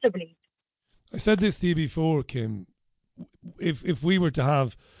vagina to bleed. I said this to you before, Kim. If we were to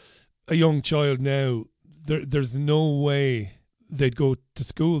have a young child now, there's no way they'd go to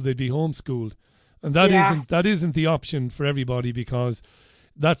school. They'd be homeschooled, and that isn't the option for everybody, because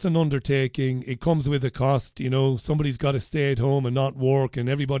that's an undertaking. It comes with a cost, you know. Somebody's got to stay at home and not work, and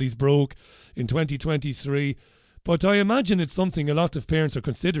everybody's broke in 2023. But I imagine it's something a lot of parents are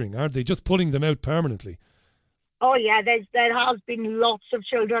considering, aren't they? Just pulling them out permanently. Oh yeah, there has been lots of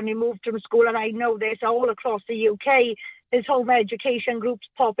children removed from school, and I know this all across the UK. There's home education groups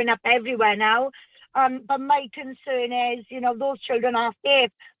popping up everywhere now. But my concern is, you know, those children are safe.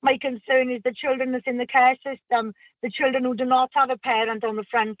 My concern is the children that's in the care system, the children who do not have a parent on the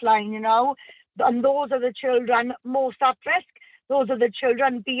front line, you know, and those are the children most at risk. Those are the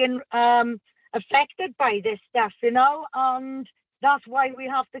children being affected by this stuff, you know, and that's why we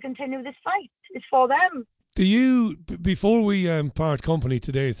have to continue this fight. It's for them. Do you, before we part company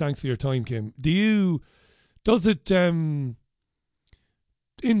today, thanks for your time, Kim, does it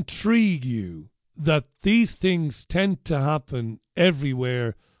intrigue you that these things tend to happen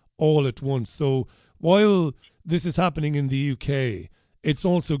everywhere all at once? So while this is happening in the UK, it's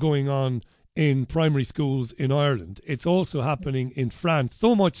also going on in primary schools in Ireland. It's also happening in France,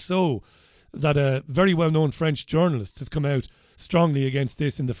 so much so that a very well-known French journalist has come out strongly against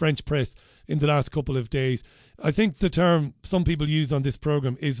this in the French press in the last couple of days. I think the term some people use on this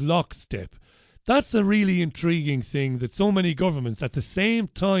programme is lockstep. That's a really intriguing thing, that so many governments at the same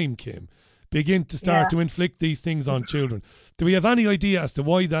time, Kim, begin to start to inflict these things on children. Do we have any idea as to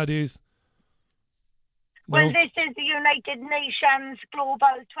why that is? Well, this is the United Nations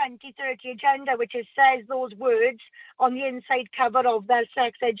Global 2030 Agenda, which says those words on the inside cover of their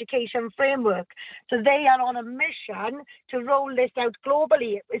sex education framework. So they are on a mission to roll this out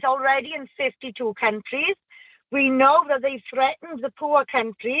globally. It's already in 52 countries. We know that they've threatened the poor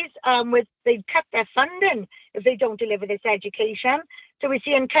countries they've cut their funding if they don't deliver this education. So we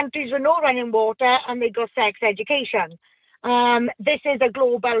see in countries with no running water and they got sex education. This is a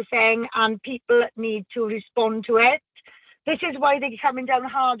global thing and people need to respond to it. This is why they're coming down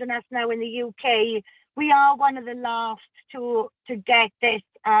hard on us now in the UK. We are one of the last to get this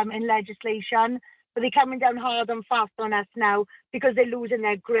in legislation, but they're coming down hard and fast on us now because they're losing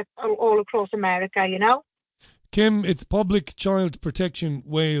their grip all across America, you know? Kim, it's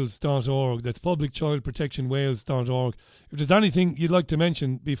publicchildprotectionwales.org. That's publicchildprotectionwales.org. If there's anything you'd like to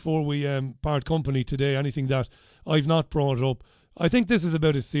mention before we part company today, anything that I've not brought up, I think this is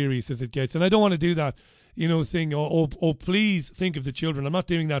about as serious as it gets. And I don't want to do that, thing, please think of the children. I'm not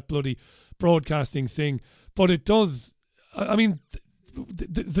doing that bloody broadcasting thing. But it does,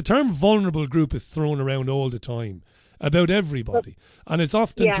 the term vulnerable group is thrown around all the time about everybody. And it's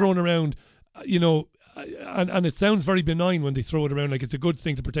often thrown around, and it sounds very benign when they throw it around like it's a good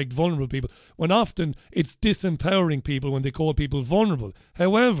thing to protect vulnerable people, when often it's disempowering people when they call people vulnerable.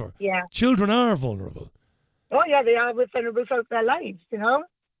 However, children are vulnerable. Oh, yeah, they are vulnerable throughout their lives,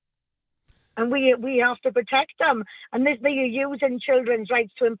 And we have to protect them. And they are using children's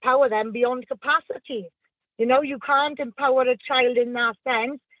rights to empower them beyond capacity. You can't empower a child in that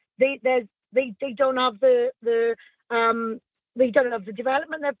sense. They don't have the they don't have the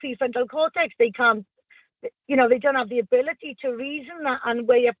development of their prefrontal cortex. They can't, they don't have the ability to reason and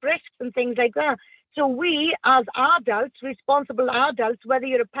weigh up risks and things like that. So we, as adults, responsible adults, whether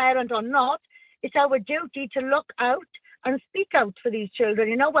you're a parent or not, it's our duty to look out and speak out for these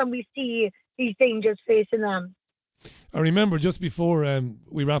children, when we see these dangers facing them. I remember just before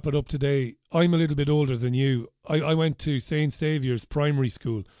we wrap it up today, I'm a little bit older than you. I went to St. Saviour's Primary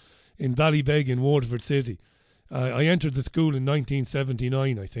School in Ballybeg in Waterford City. I entered the school in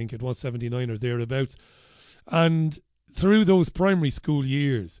 1979, I think. It was 79 or thereabouts. And through those primary school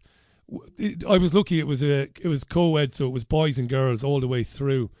years, I was lucky it was co-ed, so it was boys and girls all the way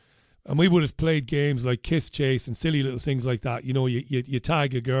through. And we would have played games like kiss chase and silly little things like that. You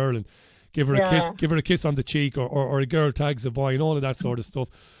tag a girl and give her a kiss on the cheek, or a girl tags a boy and all of that sort of stuff.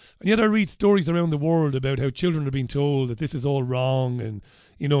 And yet I read stories around the world about how children are being told that this is all wrong and,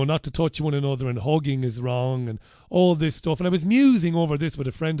 not to touch one another and hugging is wrong and all this stuff. And I was musing over this with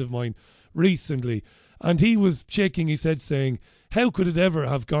a friend of mine recently, and he was shaking his head saying, how could it ever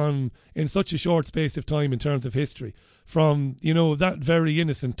have gone in such a short space of time in terms of history from, that very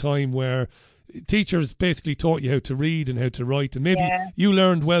innocent time where teachers basically taught you how to read and how to write, and maybe you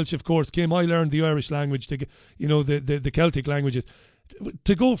learned Welsh, of course, Kim. I learned the Irish language, the Celtic languages.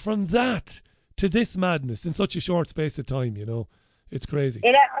 To go from that to this madness in such a short space of time, it's crazy.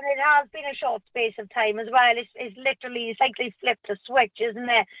 And it has been a short space of time as well. It's like they flipped a switch, isn't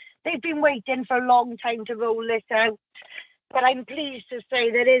it? They've been waiting for a long time to roll this out. But I'm pleased to say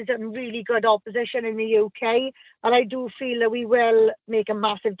there is some really good opposition in the UK, and I do feel that we will make a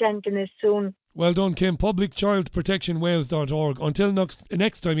massive dent in this soon. Well done, Kim. publicchildprotectionwales.org. Until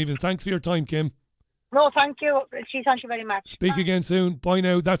next time even, thanks for your time, Kim. No, thank you, Richie. Thank you very much. Speak again soon. Bye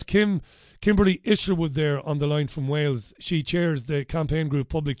now. That's Kimberly Isherwood there on the line from Wales. She chairs the campaign group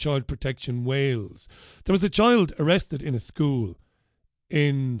Public Child Protection Wales. There was a child arrested in a school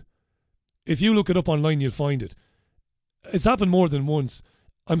if you look it up online, you'll find it. It's happened more than once.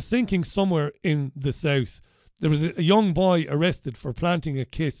 I'm thinking somewhere in the south. There was a young boy arrested for planting a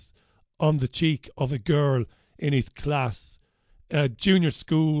kiss on the cheek of a girl in his class. Junior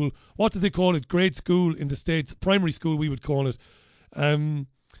school, what do they call it? Grade school in the States, primary school we would call it. And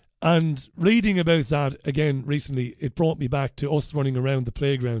reading about that again recently, it brought me back to us running around the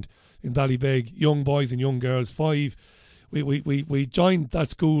playground in Ballybeg, young boys and young girls, 5. We joined that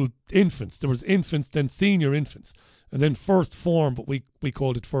school infants. There was infants, then senior infants, and then first form, but we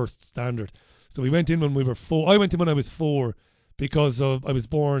called it first standard. So we went in when we were 4. I went in when I was 4 because I was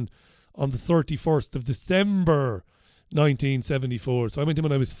born on the 31st of December 1974. So I went in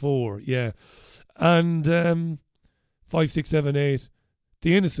when I was 4, And 5, 6, 7, 8,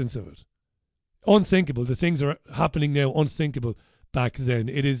 the innocence of it. unthinkable. The things are happening now unthinkable back then.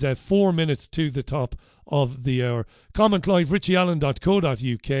 It is 4 minutes to the top of the hour. Comment live,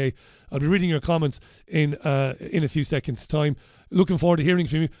 richieallen.co.uk. I'll be reading your comments in a few seconds' time. Looking forward to hearing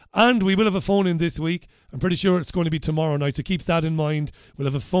from you. And we will have a phone in this week. I'm pretty sure it's going to be tomorrow night, so keep that in mind. We'll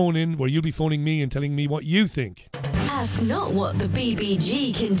have a phone in where you'll be phoning me and telling me what you think. Ask not what the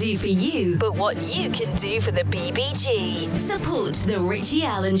BBG can do for you, but what you can do for the BBG. Support The Richie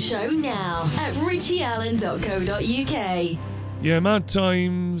Allen Show now at richieallen.co.uk. Yeah, Mad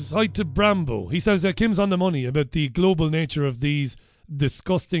Times. Hi to Brambo. He says that Kim's on the money about the global nature of these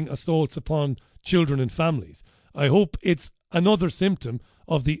disgusting assaults upon children and families. I hope it's another symptom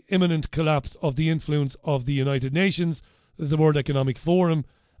of the imminent collapse of the influence of the United Nations, the World Economic Forum,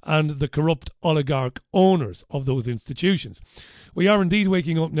 and the corrupt oligarch owners of those institutions. We are indeed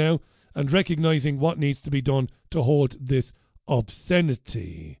waking up now and recognising what needs to be done to halt this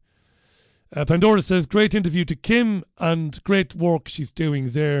obscenity. Pandora says, great interview to Kim and great work she's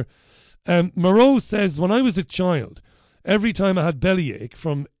doing there. Moreau says, when I was a child, every time I had bellyache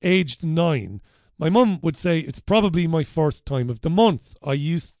from aged 9, my mum would say it's probably my first time of the month. I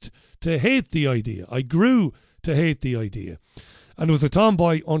used to hate the idea. I grew to hate the idea. And was a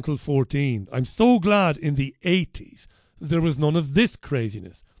tomboy until 14. I'm so glad in the 80s there was none of this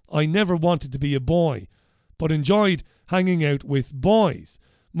craziness. I never wanted to be a boy, but enjoyed hanging out with boys.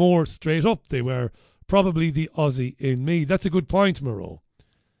 More straight up they were. Probably the Aussie in me. That's a good point, Moreau.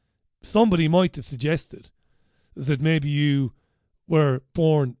 Somebody might have suggested that maybe you were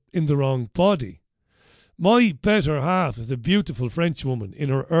born in the wrong body. My better half is a beautiful French woman in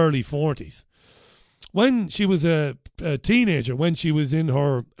her early 40s. When she was a teenager, when she was in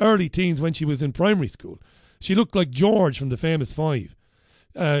her early teens, when she was in primary school, she looked like George from the Famous Five.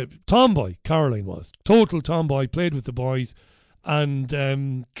 Tomboy, Caroline was. Total tomboy, played with the boys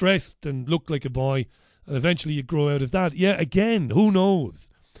and dressed and looked like a boy. And eventually you grow out of that. Yeah, again, who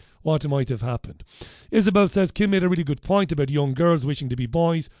knows what might have happened. Isabel says Kim made a really good point about young girls wishing to be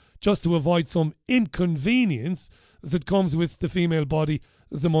boys just to avoid some inconvenience that comes with the female body,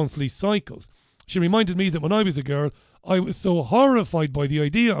 the monthly cycles. She reminded me that when I was a girl, I was so horrified by the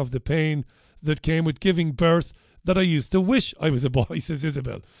idea of the pain that came with giving birth that I used to wish I was a boy, says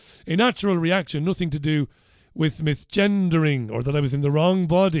Isabel. A natural reaction, nothing to do with misgendering or that I was in the wrong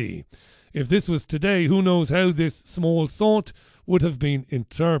body. If this was today, who knows how this small thought would have been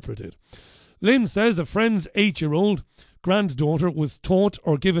interpreted. Lynn says a friend's 8-year-old granddaughter was taught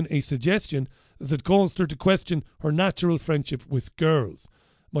or given a suggestion that caused her to question her natural friendship with girls.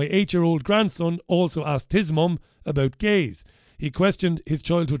 My 8-year-old grandson also asked his mum about gays. He questioned his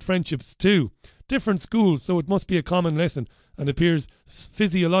childhood friendships too. Different schools, so it must be a common lesson and appears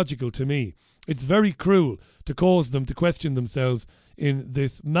physiological to me. It's very cruel to cause them to question themselves in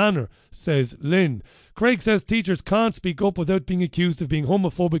this manner, says Lynn. Craig says teachers can't speak up without being accused of being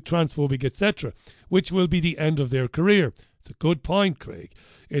homophobic, transphobic, etc., which will be the end of their career. It's a good point, Craig.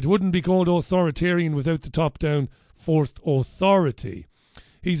 It wouldn't be called authoritarian without the top-down forced authority.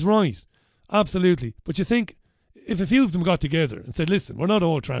 He's right, absolutely. But you think, if a few of them got together and said, listen, we're not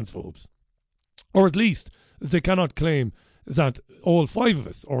all transphobes, or at least they cannot claim that all 5 of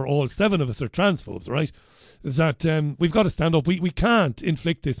us or all 7 of us are transphobes, right? That we've got to stand up. We can't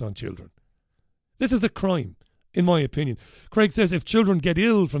inflict this on children. This is a crime, in my opinion. Craig says if children get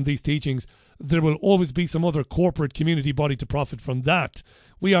ill from these teachings, there will always be some other corporate community body to profit from that.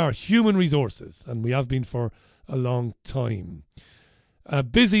 We are human resources, and we have been for a long time.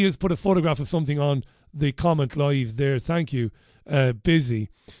 Busy has put a photograph of something on the comment live there. Thank you, Busy.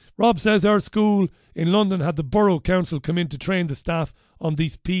 Rob says our school in London had the Borough Council come in to train the staff on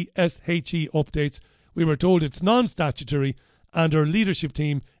these PSHE updates. We were told it's non-statutory and our leadership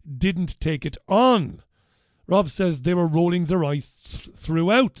team didn't take it on. Rob says they were rolling their eyes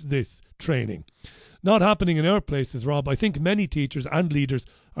throughout this training. Not happening in our places, Rob. I think many teachers and leaders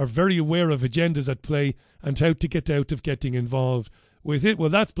are very aware of agendas at play and how to get out of getting involved with it. Well,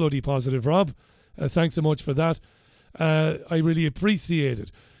 that's bloody positive, Rob. Thanks so much for that. I really appreciate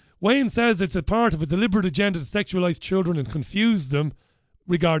it. Wayne says it's a part of a deliberate agenda to sexualise children and confuse them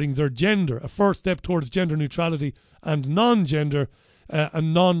regarding their gender, a first step towards gender neutrality and non-gender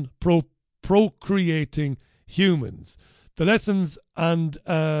and non-procreating humans. The lessons and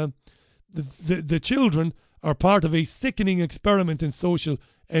the children are part of a sickening experiment in social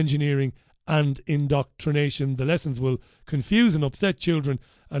engineering and indoctrination. The lessons will confuse and upset children,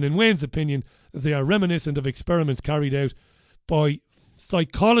 and in Wayne's opinion, they are reminiscent of experiments carried out by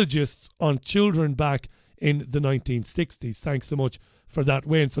psychologists on children back in the 1960s. Thanks so much for that,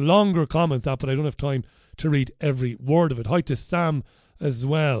 Wayne. It's a longer comment, that, but I don't have time to read every word of it. Hi to Sam as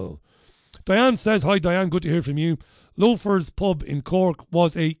well. Diane says, hi Diane, good to hear from you. Loafers pub in Cork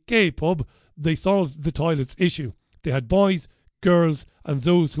was a gay pub. They solved the toilets issue. They had boys, girls and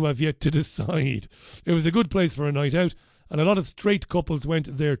those who have yet to decide. It was a good place for a night out, and a lot of straight couples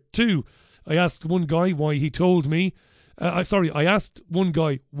went there too. I asked one guy why. He told me I asked one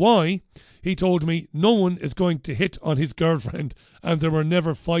guy why. He told me no one is going to hit on his girlfriend and there were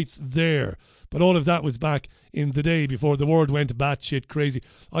never fights there. But all of that was back in the day before the world went batshit crazy.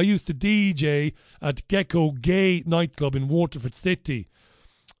 I used to DJ at Gecko Gay nightclub in Waterford City.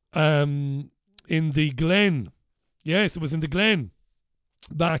 In the Glen. Yes, it was in the Glen.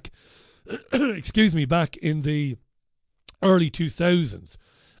 Back back in the early 2000s.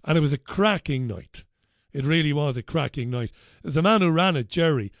 And it was a cracking night. It really was a cracking night. The man who ran it,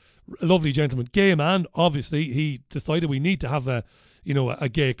 Jerry, a lovely gentleman, gay man, obviously, he decided we need to have a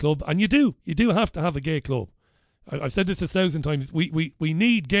gay club. And you do have to have a gay club. I've said this 1,000 times. We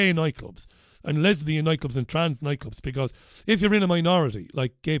need gay nightclubs and lesbian nightclubs and trans nightclubs, because if you're in a minority,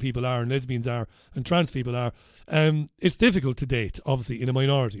 like gay people are and lesbians are and trans people are, it's difficult to date, obviously, in a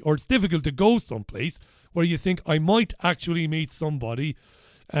minority. Or it's difficult to go someplace where you think, I might actually meet somebody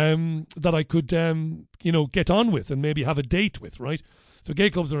that I could, get on with and maybe have a date with, right? So gay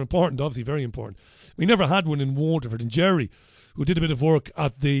clubs are important, obviously very important. We never had one in Waterford. And Jerry, who did a bit of work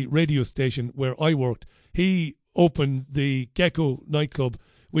at the radio station where I worked, he opened the Gecko nightclub,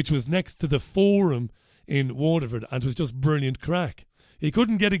 which was next to the Forum in Waterford, and it was just brilliant crack. He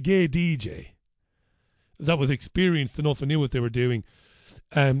couldn't get a gay DJ that was experienced enough and knew what they were doing.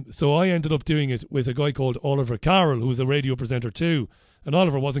 So I ended up doing it with a guy called Oliver Carroll, who was a radio presenter too. And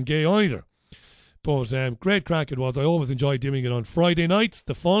Oliver wasn't gay either. But great crack it was. I always enjoyed doing it on Friday nights.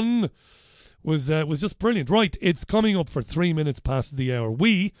 The fun was just brilliant. Right, it's coming up for 3 minutes past the hour.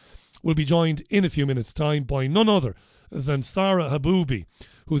 We will be joined in a few minutes' time by none other than Sarah Haboubi,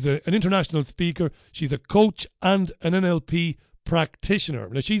 who's an international speaker. She's a coach and an NLP practitioner.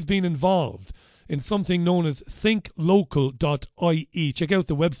 Now, she's been involved in something known as thinklocal.ie. Check out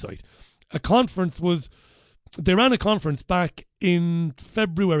the website. They ran a conference back in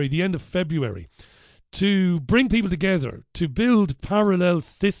February, the end of February, to bring people together, to build parallel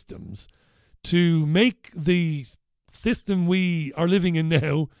systems, to make the system we are living in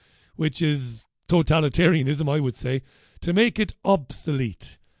now, which is totalitarianism, I would say, to make it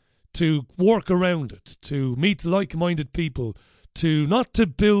obsolete, to work around it, to meet like-minded people, to not to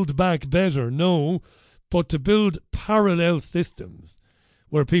build back better, no, but to build parallel systems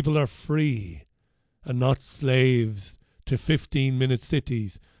where people are free and not slaves to 15-minute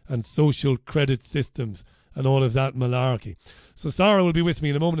cities and social credit systems and all of that malarkey. So Sarah will be with me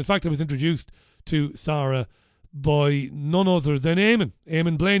in a moment. In fact, I was introduced to Sarah by none other than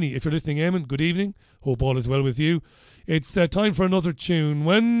Eamon Blaney. If you're listening, Eamon, good evening. Hope all is well with you. It's time for another tune.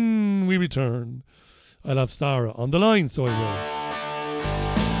 When we return, I'll have Sarah on the line, so I will.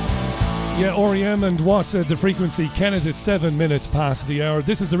 Yeah, R.E.M. and what's the frequency? Kenneth, it's 7 minutes past the hour.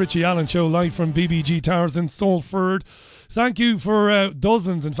 This is the Richie Allen Show, live from BBG Towers in Salford. Thank you for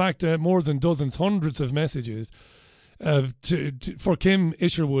dozens, in fact, more than dozens, hundreds of messages for Kim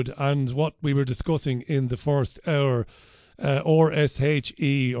Isherwood and what we were discussing in the first hour,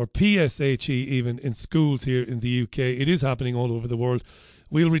 RSHE or PSHE even in schools here in the UK. It is happening all over the world.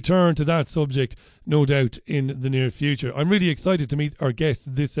 We'll return to that subject, no doubt, in the near future. I'm really excited to meet our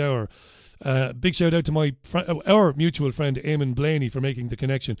guest this hour. Big shout out to our mutual friend Eamon Blaney for making the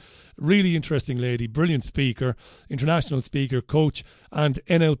connection. Really interesting lady, brilliant speaker, international speaker, coach and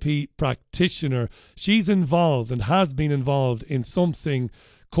NLP practitioner. She's involved and has been involved in something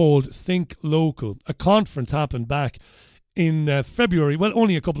called Think Local. A conference happened back in February, well,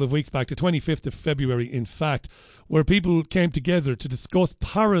 only a couple of weeks back, the 25th of February, in fact, where people came together to discuss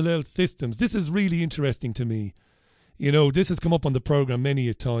parallel systems. This is really interesting to me. You know, this has come up on the programme many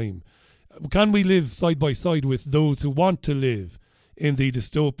a time. Can we live side by side with those who want to live in the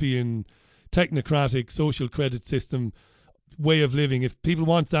dystopian, technocratic, social credit system way of living? If people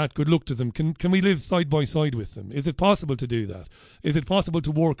want that, good luck to them. Can we live side by side with them? Is it possible to do that? Is it possible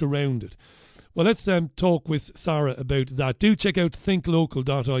to work around it? Well, let's talk with Sarah about that. Do check out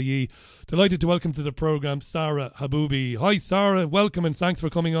thinklocal.ie. Delighted to welcome to the programme Sarah Haboubi. Hi, Sarah. Welcome and thanks for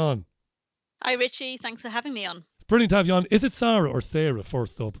coming on. Hi, Richie. Thanks for having me on. Brilliant to have you on. Is it Sarah or Sarah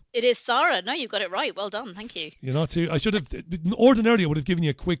first up? It is Sarah. No, you've got it right. Well done. Thank you. You're not too... Ordinarily, I would have given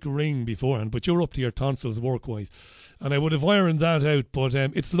you a quick ring beforehand, but you're up to your tonsils work-wise. And I would have ironed that out, but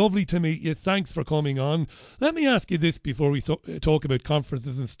it's lovely to meet you. Thanks for coming on. Let me ask you this before we talk about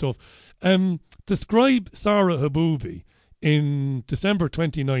conferences and stuff. Describe Sarah Haboubi in December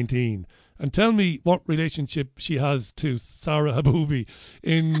 2019 and tell me what relationship she has to Sarah Haboubi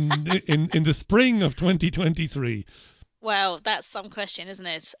in the spring of 2023. Wow, that's some question, isn't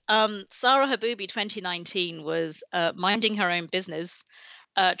it? Sarah Haboubi 2019 was minding her own business,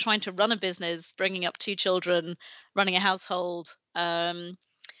 trying to run a business, bringing up 2 children, running a household, and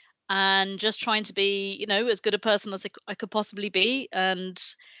just trying to be, as good a person as I could possibly be, and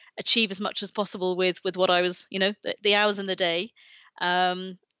achieve as much as possible with what I was, the hours in the day.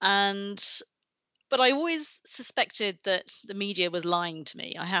 But I always suspected that the media was lying to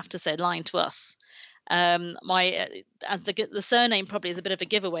me. I have to say, lying to us. As the surname probably is a bit of a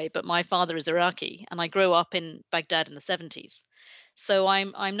giveaway, but my father is Iraqi, and I grew up in Baghdad in the 70s, so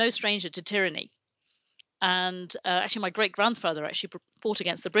I'm no stranger to tyranny. And actually, my great grandfather actually fought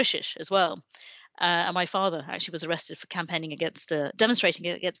against the British as well, and my father actually was arrested for campaigning against, demonstrating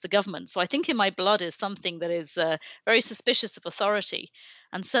against the government. So I think in my blood is something that is very suspicious of authority,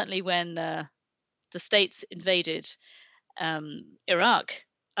 and certainly when the States invaded Iraq.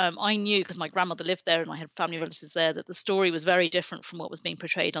 I knew, because my grandmother lived there and I had family relatives there, that the story was very different from what was being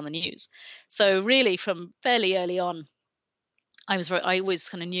portrayed on the news. So really, from fairly early on, I always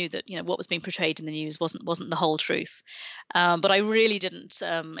kind of knew that what was being portrayed in the news wasn't the whole truth. But I really didn't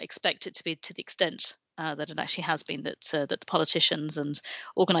expect it to be to the extent that it actually has been. That the politicians and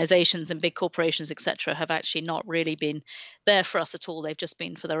organisations and big corporations, etc., have actually not really been there for us at all. They've just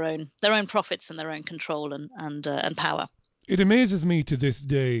been for their own profits and their own control and power. It amazes me to this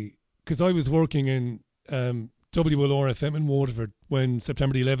day, because I was working in WLR-FM in Waterford when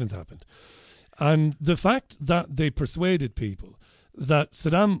September the 11th happened. And the fact that they persuaded people that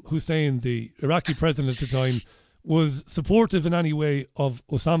Saddam Hussein, the Iraqi president at the time, was supportive in any way of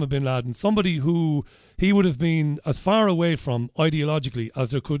Osama bin Laden, somebody who he would have been as far away from ideologically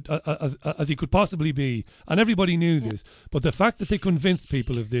as he could possibly be, and everybody knew this. But the fact that they convinced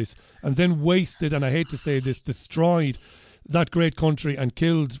people of this and then wasted, and I hate to say this, destroyed that great country and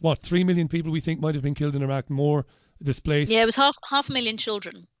killed 3 million people we think might have been killed in Iraq, more displaced. Yeah, it was half a million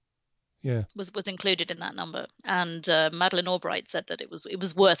children. Yeah, was included in that number, and Madeleine Albright said that it was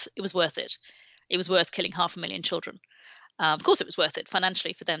worth it. It was worth killing 500,000 children. Of course, it was worth it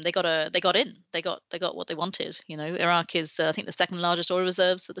financially for them. They got in. They got what they wanted. Iraq is I think the second largest oil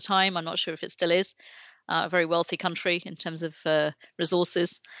reserves at the time. I'm not sure if it still is. A very wealthy country in terms of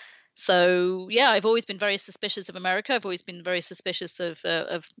resources. So yeah, I've always been very suspicious of America. I've always been very suspicious of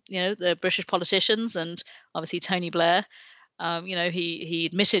the British politicians, and obviously Tony Blair. He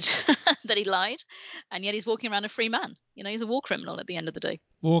admitted that he lied, and yet he's walking around a free man. He's a war criminal at the end of the day.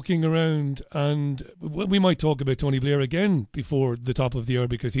 Walking around, and we might talk about Tony Blair again before the top of the hour,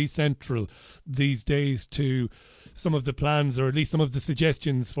 because he's central these days to some of the plans, or at least some of the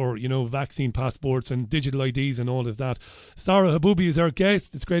suggestions for, vaccine passports and digital IDs and all of that. Sarah Haboubi is our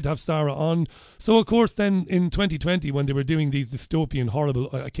guest. It's great to have Sarah on. So, of course, then in 2020, when they were doing these dystopian, horrible,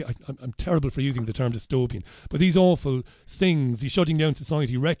 I'm terrible for using the term dystopian, but these awful things, shutting down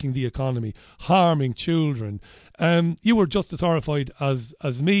society, wrecking the economy, harming children, you were just as horrified as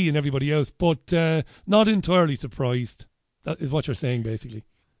me and everybody else, but not entirely surprised. That is what you're saying, basically.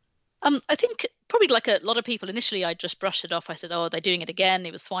 I think probably like a lot of people, initially I just brushed it off. I said, they're doing it again.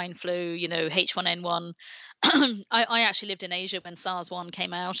 It was swine flu, H1N1. I actually lived in Asia when SARS-1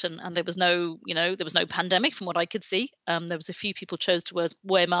 came out, and there was no pandemic from what I could see. There was a few people chose to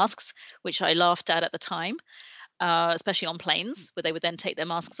wear masks, which I laughed at the time. Especially on planes, where they would then take their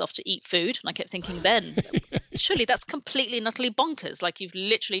masks off to eat food. And I kept thinking then, surely that's completely and utterly bonkers. Like, you've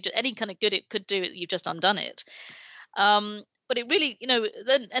literally, any kind of good it could do, you've just undone it. But it really,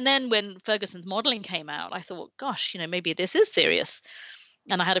 then when Ferguson's modelling came out, I thought, gosh, maybe this is serious.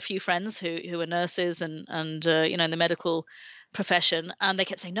 And I had a few friends who are nurses and in the medical profession, and they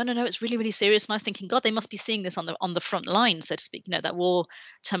kept saying, no, it's really, really serious. And I was thinking, God, they must be seeing this on the front line, so to speak, that war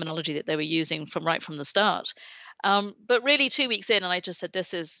terminology that they were using from the start. But really 2 weeks in, and I just said,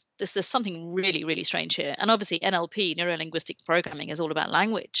 there's something really, really strange here. And obviously NLP, neuro-linguistic programming, is all about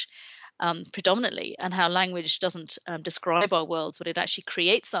language predominantly, and how language doesn't describe our worlds, but it actually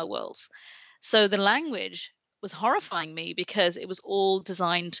creates our worlds. So the language was horrifying me, because it was all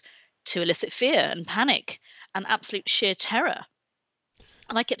designed to elicit fear and panic and absolute sheer terror.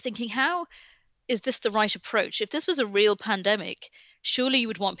 And I kept thinking, how is this the right approach? If this was a real pandemic, surely you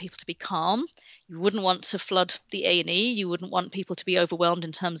would want people to be calm. You wouldn't want to flood the A&E. You wouldn't want people to be overwhelmed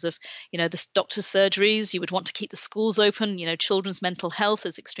in terms of, the doctor's surgeries. You would want to keep the schools open. Children's mental health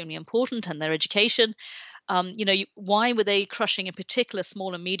is extremely important, and their education. Why were they crushing in particular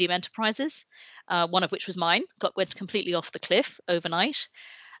small and medium enterprises? One of which was mine, went completely off the cliff overnight.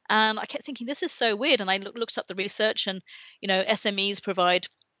 And I kept thinking, this is so weird. And I looked up the research, and, SMEs provide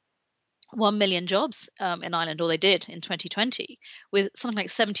 1 million jobs in Ireland, or they did in 2020, with something like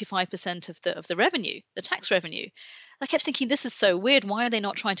 75% of the revenue, the tax revenue. I kept thinking, this is so weird. Why are they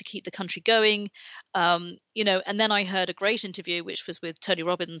not trying to keep the country going? And then I heard a great interview, which was with Tony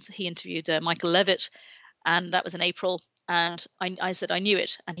Robbins. He interviewed Michael Levitt, and that was in April. And I said I knew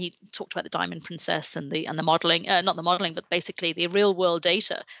it, and he talked about the Diamond Princess and the modelling, not the modelling, but basically the real world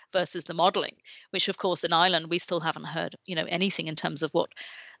data versus the modelling, which of course in Ireland we still haven't heard anything in terms of what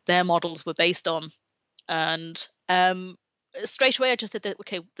their models were based on. And straight away I just said that,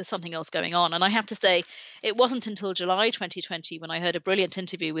 okay, there's something else going on. And I have to say, it wasn't until July 2020 when I heard a brilliant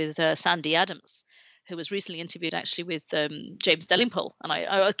interview with Sandy Adams, who was recently interviewed actually with James Delingpole. And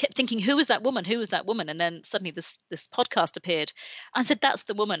I kept thinking, who was that woman? Who was that woman? And then suddenly this podcast appeared. I said, that's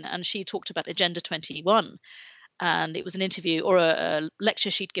the woman. And she talked about Agenda 21. And it was an interview or a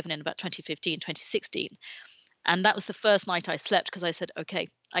lecture she'd given in about 2015, 2016. And that was the first night I slept, because I said, okay,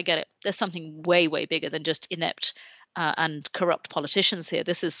 I get it. There's something way, way bigger than just inept and corrupt politicians here.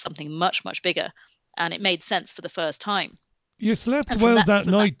 This is something much, much bigger. And it made sense for the first time. You slept well that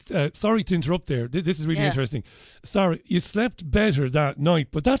night. Sorry to interrupt there. This is really interesting. Sorry, you slept better that night,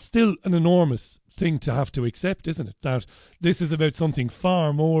 but that's still an enormous thing to have to accept, isn't it? That this is about something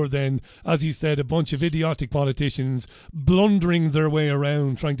far more than, as you said, a bunch of idiotic politicians blundering their way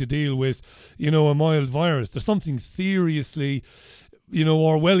around trying to deal with, a mild virus. There's something seriously,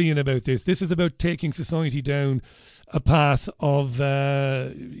 Orwellian about this. This is about taking society down a path of,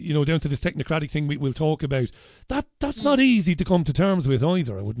 down to this technocratic thing we'll talk about. That's not easy to come to terms with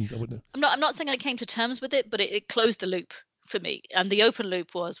either. I wouldn't. I'm not saying I came to terms with it, but it closed a loop for me. And the open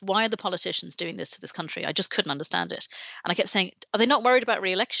loop was, why are the politicians doing this to this country? I just couldn't understand it. And I kept saying, are they not worried about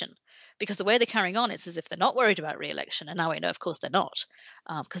re-election? Because the way they're carrying on, it's as if they're not worried about re-election. And now I know, of course, they're not,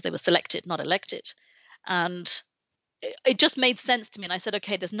 because they were selected, not elected. And it just made sense to me. And I said,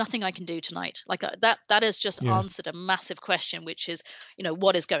 okay, there's nothing I can do tonight. Like that has just answered a massive question, which is,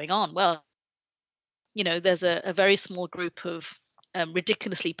 what is going on? Well, there's a very small group of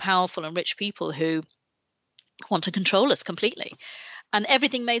ridiculously powerful and rich people who want to control us completely. And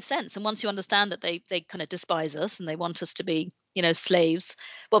everything made sense. And once you understand that they kind of despise us and they want us to be, slaves.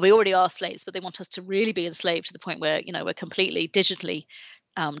 Well, we already are slaves, but they want us to really be enslaved to the point where, we're completely digitally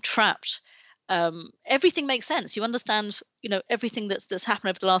trapped. Everything makes sense. You understand, everything that's happened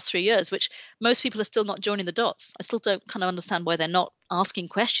over the last 3 years, which most people are still not joining the dots. I still don't kind of understand why they're not asking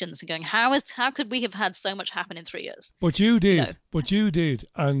questions and going, how could we have had so much happen in 3 years? But you did. But you did.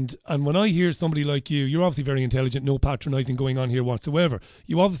 And when I hear somebody like you're obviously very intelligent, no patronising going on here whatsoever.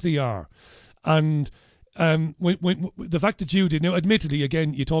 You obviously are. And when the fact that you did, now admittedly,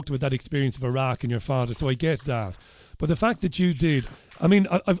 again, you talked about that experience of Iraq and your father, so I get that. But the fact that you did, I mean,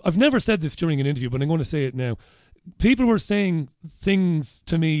 I've never said this during an interview, but I'm going to say it now. People were saying things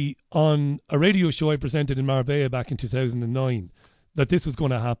to me on a radio show I presented in Marbella back in 2009 that this was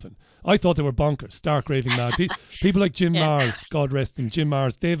going to happen. I thought they were bonkers, stark raving mad. People like Jim Mars, God rest him, Jim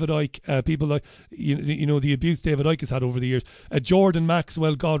Mars, David Icke, people like, the abuse David Icke has had over the years. Jordan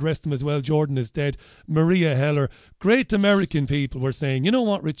Maxwell, God rest him as well, Jordan is dead. Maria Heller, great American people were saying, you know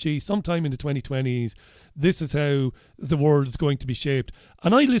what, Richie, sometime in the 2020s, this is how the world is going to be shaped.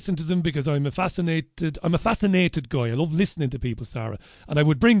 And I listened to them because I'm a fascinated guy. I love listening to people, Sarah. And I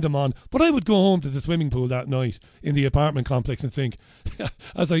would bring them on, but I would go home to the swimming pool that night in the apartment complex and think,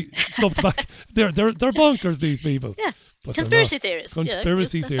 as I subbed back, they're bonkers, these people. Yeah, but conspiracy theorists.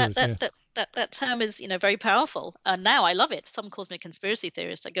 Conspiracy theorists. That term is very powerful. And now I love it. Some calls me a conspiracy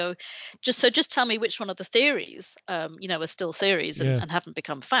theorist. I go, just tell me which one of the theories, are still theories and haven't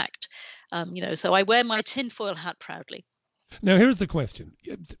become fact. So I wear my tinfoil hat proudly. Now, here's the question.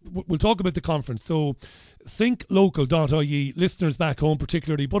 We'll talk about the conference. So, thinklocal.ie, listeners back home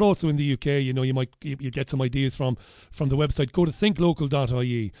particularly, but also in the UK, you get some ideas from the website. Go to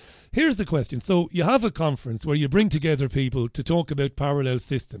thinklocal.ie. Here's the question. So, you have a conference where you bring together people to talk about parallel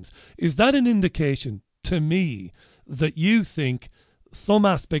systems. Is that an indication to me that you think some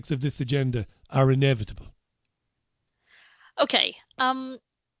aspects of this agenda are inevitable? Okay.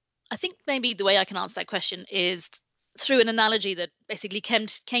 I think maybe the way I can answer that question is through an analogy that basically came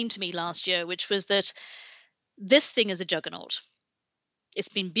to me last year, which was that this thing is a juggernaut. It's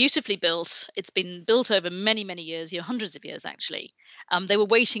been beautifully built. It's been built over many, many years, hundreds of years, actually. They were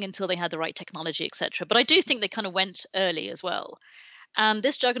waiting until they had the right technology, etc. But I do think they kind of went early as well. And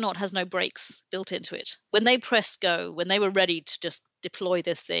this juggernaut has no brakes built into it. When they pressed go, when they were ready to just deploy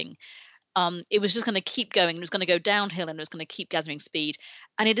this thing, it was just going to keep going. It was going to go downhill and it was going to keep gathering speed.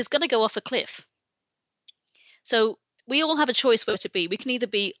 And it is going to go off a cliff. So we all have a choice where to be. We can either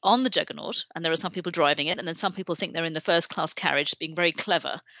be on the juggernaut, and there are some people driving it, and then some people think they're in the first class carriage being very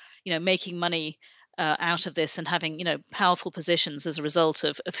clever, making money out of this and having, powerful positions as a result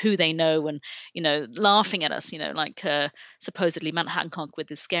of who they know and, laughing at us, like supposedly Matt Hancock with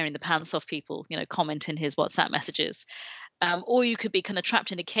his scaring the pants off people, comment in his WhatsApp messages. Or you could be kind of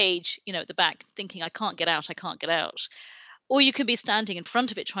trapped in a cage, at the back thinking, I can't get out. Or you can be standing in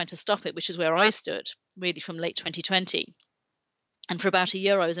front of it trying to stop it, which is where I stood really from late 2020. And for about a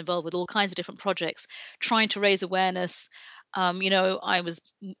year, I was involved with all kinds of different projects, trying to raise awareness. I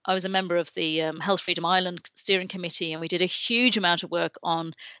was a member of the Health Freedom Ireland steering committee, and we did a huge amount of work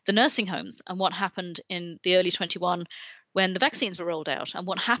on the nursing homes and what happened in the early 21 when the vaccines were rolled out. And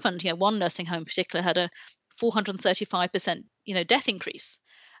what happened, one nursing home in particular had a 435% death increase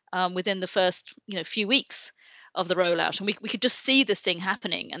within the first few weeks of the rollout, and we could just see this thing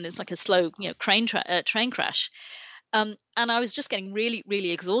happening, and there's like a slow train crash. And I was just getting really,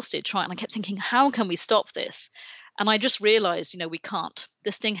 really exhausted trying. And I kept thinking, how can we stop this? And I just realized, we can't.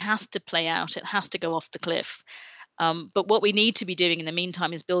 This thing has to play out. It has to go off the cliff. But what we need to be doing in the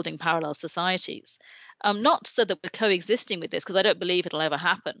meantime is building parallel societies. Not so that we're coexisting with this, because I don't believe it'll ever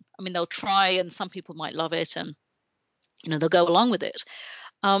happen. I mean, they'll try, and some people might love it, and they'll go along with it.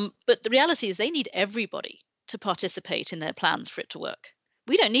 But the reality is, they need everybody to participate in their plans for it to work.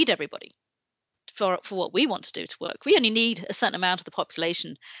 We don't need everybody for what we want to do to work. We only need a certain amount of the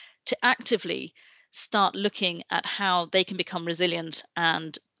population to actively start looking at how they can become resilient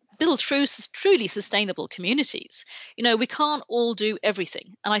and build truly sustainable communities. We can't all do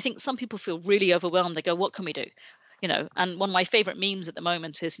everything. And I think some people feel really overwhelmed. They go, what can we do? And one of my favorite memes at the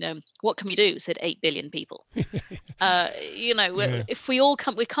moment is, what can we do? Said 8 billion people. If we all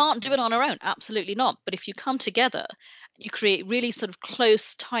come, we can't do it on our own. Absolutely not. But if you come together, you create really sort of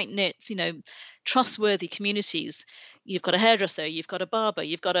close, tight knit, trustworthy communities. You've got a hairdresser, you've got a barber,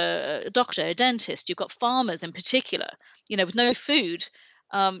 you've got a doctor, a dentist, you've got farmers in particular, with no food,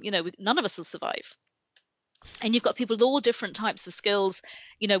 none of us will survive. And you've got people with all different types of skills,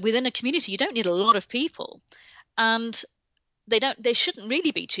 within a community. You don't need a lot of people, and they shouldn't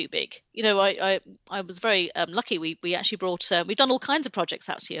really be too big. I was very lucky. We actually brought, we've done all kinds of projects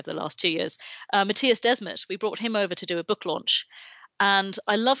actually over the last 2 years. Matthias Desmet, we brought him over to do a book launch. And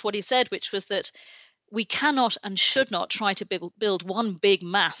I love what he said, which was that we cannot and should not try to build one big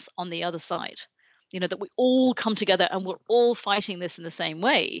mass on the other side. That we all come together and we're all fighting this in the same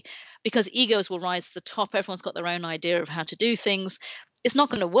way, because egos will rise to the top. Everyone's got their own idea of how to do things. It's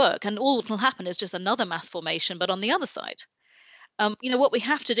not going to work. And all that will happen is just another mass formation, but on the other side. What we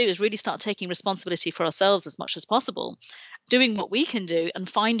have to do is really start taking responsibility for ourselves as much as possible, doing what we can do and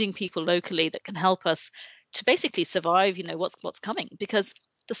finding people locally that can help us to basically survive, what's coming, because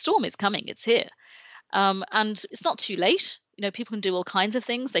the storm is coming. It's here. And it's not too late. People can do all kinds of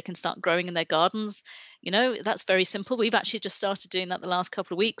things. They can start growing in their gardens. That's very simple. We've actually just started doing that the last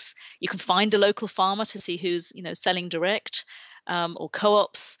couple of weeks. You can find a local farmer to see who's, selling direct, or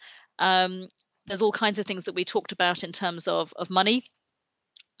co-ops. There's all kinds of things that we talked about in terms of money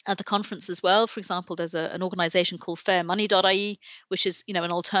at the conference as well. For example, there's an organization called fairmoney.ie, which is,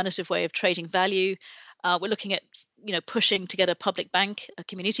 an alternative way of trading value. We're looking at, pushing to get a public bank, a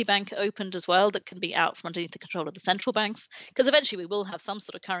community bank opened as well that can be out from underneath the control of the central banks, because eventually we will have some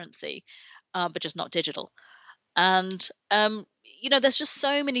sort of currency, but just not digital. And, there's just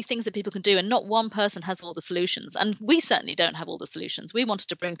so many things that people can do, and not one person has all the solutions. And we certainly don't have all the solutions. We wanted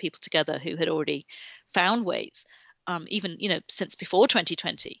to bring people together who had already found ways, even, since before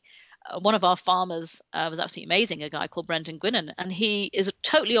 2020. One of our farmers was absolutely amazing, a guy called Brendan Gwynnon, and he is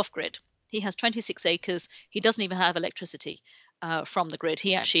totally off-grid. He has 26 acres. He doesn't even have electricity from the grid.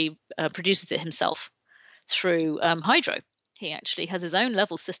 He actually produces it himself through hydro. He actually has his own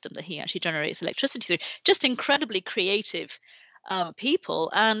level system that he actually generates electricity through. Just incredibly creative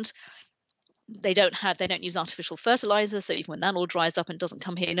people, and they don't use artificial fertilizer. So even when that all dries up and doesn't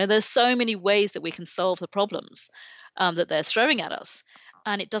come here, there's so many ways that we can solve the problems that they're throwing at us.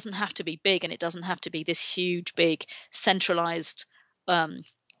 And it doesn't have to be big, and it doesn't have to be this huge, big, centralized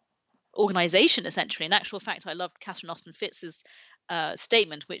organization, essentially. In actual fact, I loved Catherine Austin Fitz's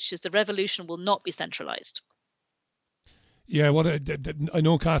statement, which is the revolution will not be centralized. Yeah, I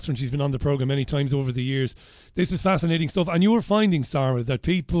know Catherine, she's been on the programme many times over the years. This is fascinating stuff. And you were finding, Sarah, that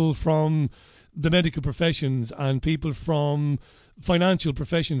people from the medical professions and people from financial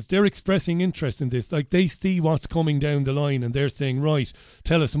professions, they're expressing interest in this. Like, they see what's coming down the line and they're saying, right,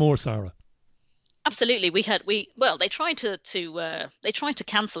 tell us more, Sarah. Absolutely. They tried to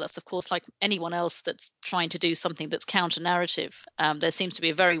cancel us, of course, like anyone else that's trying to do something that's counter narrative. There seems to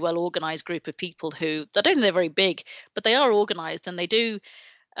be a very well organized group of people who, I don't think they're very big, but they are organized, and they do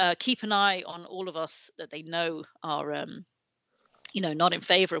keep an eye on all of us that they know are not in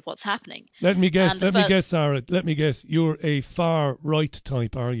favour of what's happening. Let me guess, Sarah. Let me guess. You're a far right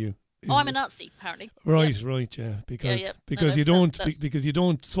type, are you? I'm a Nazi, apparently. Right, yep. right, yeah. Because that's... because you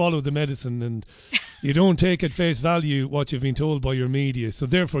don't swallow the medicine and you don't take at face value what you've been told by your media. So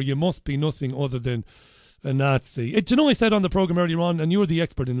therefore, you must be nothing other than a Nazi. Do you know, I said on the programme earlier on, and you're the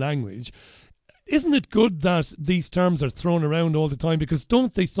expert in language, isn't it good that these terms are thrown around all the time? Because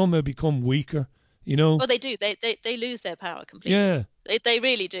don't they somehow become weaker, Well, they do. They lose their power completely. Yeah. They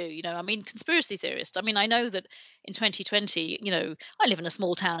really do. Conspiracy theorists. I know that in 2020, I live in a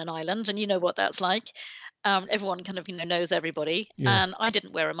small town in Ireland, and you know what that's like. Everyone kind of, knows everybody. Yeah. And I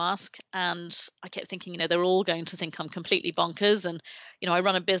didn't wear a mask, and I kept thinking, they're all going to think I'm completely bonkers. And, I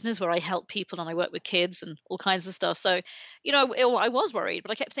run a business where I help people and I work with kids and all kinds of stuff. So, I was worried,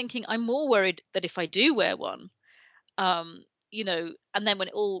 but I kept thinking I'm more worried that if I do wear one, and then when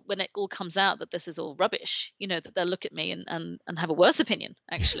it all comes out that this is all rubbish, that they'll look at me and have a worse opinion,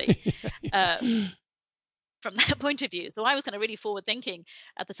 actually, from that point of view. So I was kind of really forward thinking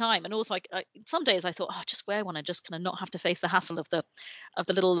at the time. And also some days I thought, just wear one and just kind of not have to face the hassle of the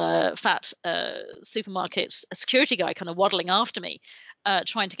little fat supermarket security guy kind of waddling after me,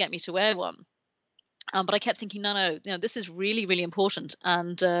 trying to get me to wear one. But I kept thinking, no, this is really, really important.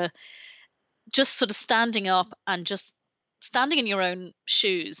 And just sort of standing up and just standing in your own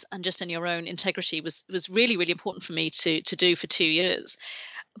shoes and just in your own integrity was really, really important for me to do for 2 years.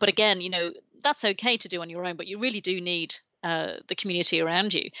 But again, that's okay to do on your own, but you really do need the community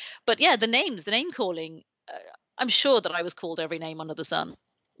around you. But yeah, the name calling, I'm sure that I was called every name under the sun,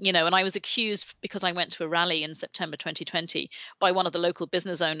 and I was accused because I went to a rally in September 2020 by one of the local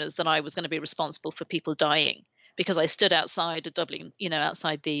business owners that I was going to be responsible for people dying because I stood outside of Dublin,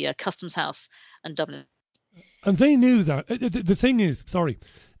 outside the customs house in Dublin. And they knew that. The thing is,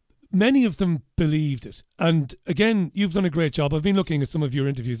 many of them believed it. And again, you've done a great job. I've been looking at some of your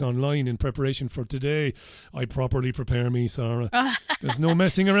interviews online in preparation for today. I properly prepare me, Sarah. There's no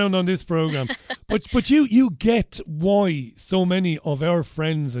messing around on this programme. But you get why so many of our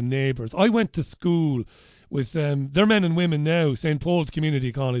friends and neighbours. I went to school with they're men and women now, St. Paul's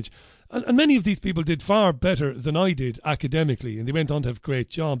Community College. And many of these people did far better than I did academically. And they went on to have great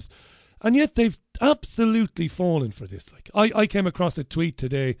jobs. And yet they've absolutely fallen for this. I came across a tweet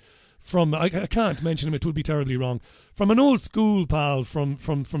today from, I can't mention him, it would be terribly wrong, from an old school pal from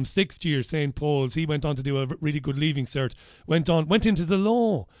 6th year St. Paul's. He went on to do a really good leaving cert, went into the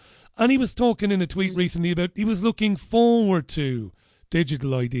law. And he was talking in a tweet recently about he was looking forward to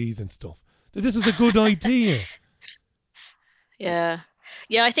digital IDs and stuff. That this is a good idea. Yeah,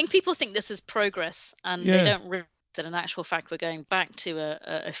 I think people think this is progress and they don't realize that in actual fact we're going back to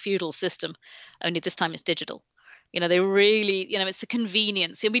a feudal system, only this time it's digital. They really, it's the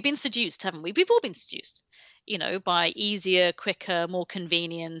convenience. We've been seduced, haven't we? We've all been seduced, by easier, quicker, more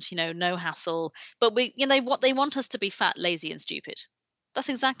convenient, no hassle. But what they want us to be fat, lazy and stupid. That's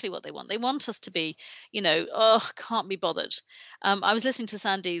exactly what they want. They want us to be, can't be bothered. I was listening to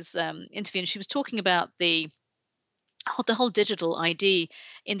Sandy's interview and she was talking about the whole digital ID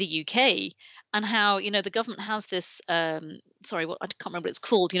in the UK and how, the government has this, I can't remember what it's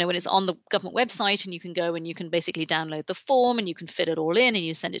called, when it's on the government website and you can go and you can basically download the form and you can fill it all in and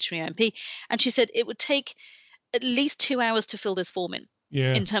you send it to your MP. And she said it would take at least 2 hours to fill this form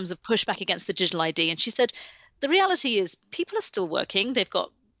in terms of pushback against the digital ID. And she said, the reality is people are still working. They've got,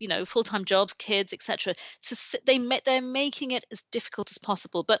 full-time jobs, kids, etc. So they're making it as difficult as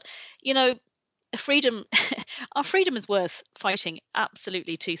possible. But, our freedom is worth fighting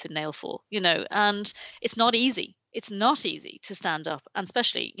absolutely tooth and nail for, and it's not easy. It's not easy to stand up, and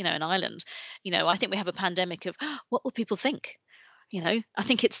especially, in Ireland, I think we have a pandemic of what will people think? I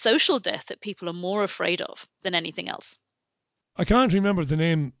think it's social death that people are more afraid of than anything else. I can't remember the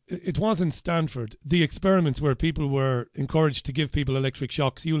name. It was in Stanford. The experiments where people were encouraged to give people electric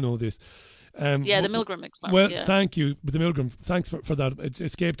shocks. You'll know this. The Milgram experiment. Well, thank you. The Milgram. Thanks for that. It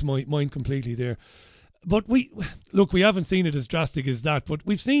escaped my mind completely there. But we haven't seen it as drastic as that. But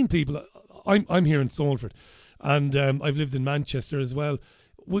we've seen people. I'm here in Salford, and I've lived in Manchester as well.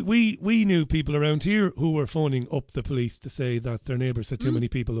 We knew people around here who were phoning up the police to say that their neighbours had too many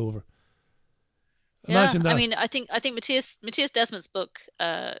people over. Imagine that. I think Matthias Desmond's book,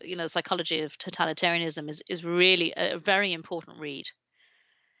 The Psychology of Totalitarianism, is really a very important read,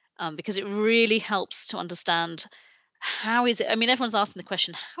 because it really helps to understand how is it. Everyone's asking the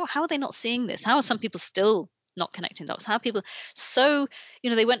question: how are they not seeing this? How are some people still not connecting dots? How are people so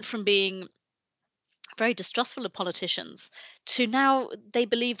they went from being very distrustful of politicians to now they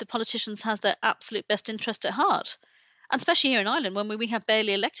believe the politicians has their absolute best interest at heart. And especially here in Ireland, when we have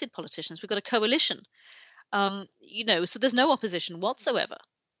barely elected politicians, we've got a coalition. So there's no opposition whatsoever.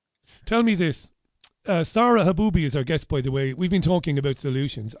 Tell me this. Sarah Haboubi is our guest, by the way. We've been talking about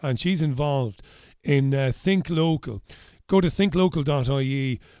solutions, and she's involved in Think Local. Go to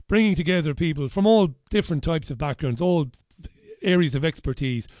thinklocal.ie, bringing together people from all different types of backgrounds, all areas of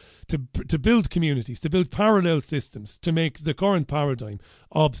expertise, to build communities, to build parallel systems, to make the current paradigm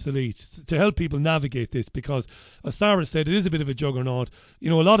obsolete, to help people navigate this, because, as Sarah said, it is a bit of a juggernaut. A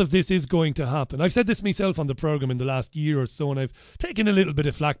lot of this is going to happen. I've said this myself on the programme in the last year or so, and I've taken a little bit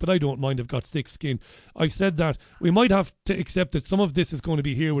of flack, but I don't mind. I've got thick skin. I've said that we might have to accept that some of this is going to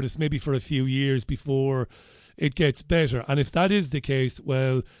be here with us maybe for a few years before it gets better. And if that is the case,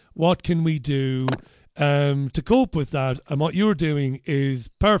 well, what can we do to cope with that? And what you're doing is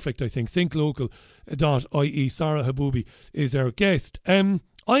perfect, I think. Thinklocal.ie. Sarah Haboubi is our guest. I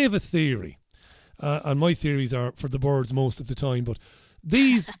have a theory, and my theories are for the birds most of the time, but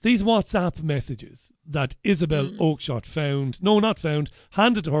these WhatsApp messages that Isabel Oakeshott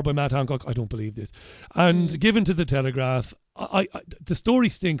handed to her by Matt Hancock, I don't believe this, and given to the Telegraph, the story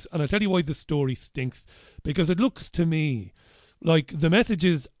stinks, and I'll tell you why the story stinks, because it looks to me like the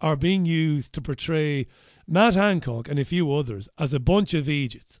messages are being used to portray Matt Hancock and a few others as a bunch of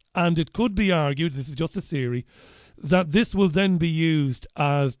idiots. And it could be argued, this is just a theory, that this will then be used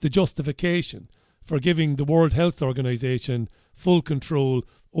as the justification for giving the World Health Organization full control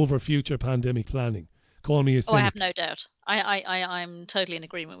over future pandemic planning. Call me a cynic. I have no doubt. I'm totally in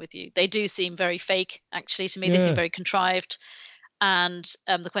agreement with you. They do seem very fake, actually, to me. They seem very contrived. And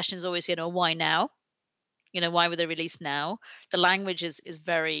the question is always, why now? Why were they released now? The language is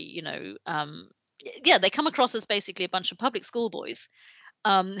very, they come across as basically a bunch of public school boys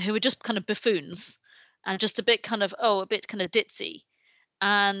who are just kind of buffoons and just a bit kind of ditzy.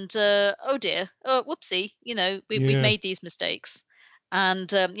 And, oh dear, oh, whoopsie, we've made these mistakes.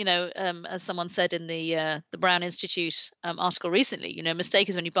 And, as someone said in the Brown Institute article recently, a mistake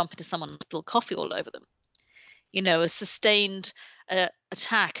is when you bump into someone and spill coffee all over them. A sustained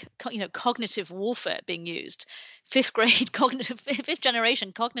attack, cognitive warfare being used, fifth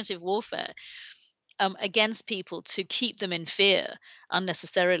generation cognitive warfare against people to keep them in fear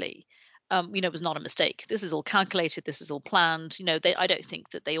unnecessarily. It was not a mistake. This is all calculated. This is all planned. I don't think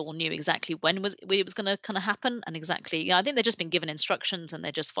that they all knew exactly when it was going to kind of happen, and exactly. I think they've just been given instructions and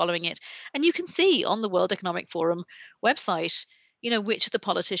they're just following it. And you can see on the World Economic Forum website, which of the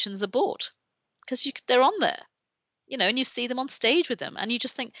politicians are bought, because they're on there. And you see them on stage with them, and you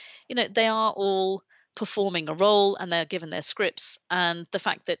just think, they are all performing a role, and they're given their scripts. And the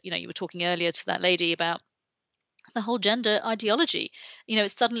fact that, you were talking earlier to that lady about the whole gender ideology,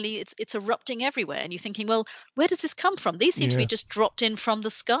 it's erupting everywhere, and you're thinking, well, where does this come from? These seem to be just dropped in from the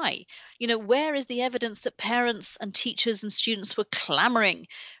sky. Where is the evidence that parents and teachers and students were clamoring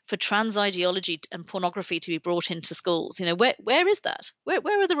for trans ideology and pornography to be brought into schools? Where is that?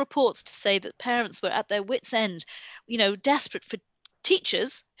 Where are the reports to say that parents were at their wits' end, desperate for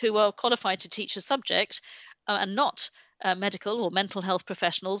teachers who are qualified to teach a subject and not medical or mental health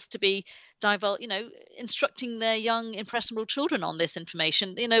professionals to be instructing their young, impressionable children on this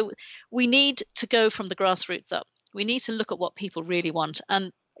information? We need to go from the grassroots up. We need to look at what people really want.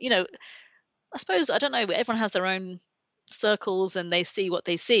 And, I suppose, I don't know, everyone has their own circles and they see what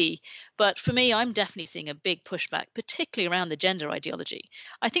they see. But for me, I'm definitely seeing a big pushback, particularly around the gender ideology.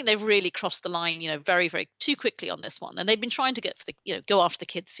 I think they've really crossed the line, very, very too quickly on this one. And they've been trying to go after the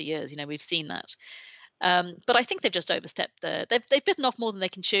kids for years. We've seen that. But I think they've just overstepped they've bitten off more than they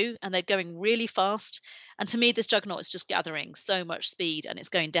can chew, and they're going really fast. And to me, this juggernaut is just gathering so much speed, and it's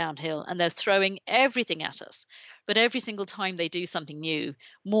going downhill, and they're throwing everything at us. But every single time they do something new,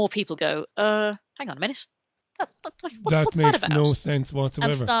 more people go, hang on a minute. What's that makes about? No sense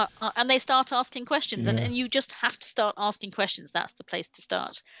whatsoever. And they start asking questions, and you just have to start asking questions. That's the place to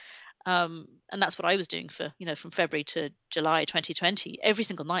start. And that's what I was doing for, from February to July 2020. Every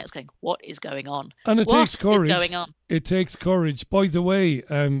single night I was going, what is going on? And it takes courage. What is going on? It takes courage. By the way,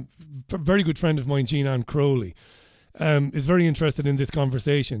 a very good friend of mine, Jean Ann Crowley, is very interested in this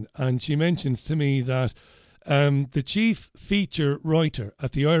conversation. And she mentions to me that the chief feature writer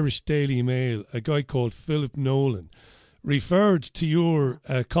at the Irish Daily Mail, a guy called Philip Nolan, referred to your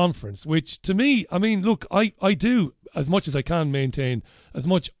conference, which to me, look, I do, as much as I can, maintain as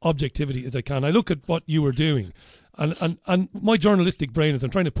much objectivity as I can. I look at what you were doing, And my journalistic brain is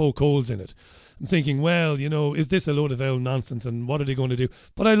I'm trying to poke holes in it. I'm thinking, well, is this a load of old nonsense and what are they going to do?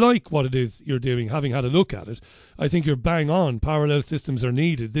 But I like what it is you're doing, having had a look at it. I think you're bang on. Parallel systems are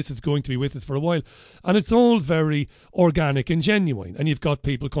needed. This is going to be with us for a while. And it's all very organic and genuine. And you've got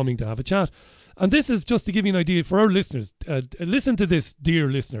people coming to have a chat. And this is just to give you an idea for our listeners. Listen to this, dear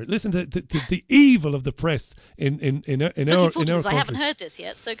listener. Listen to the evil of the press in our country. I haven't heard this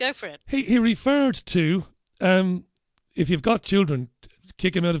yet, so go for it. He referred to, if you've got children,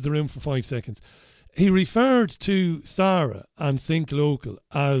 kick him out of the room for 5 seconds. He referred to Sarah and Think Local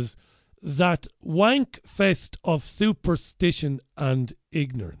as that wank fest of superstition and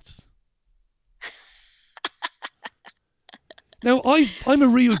ignorance. Now, I'm a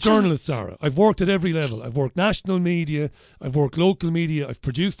real journalist, Sarah. I've worked at every level. I've worked national media. I've worked local media. I've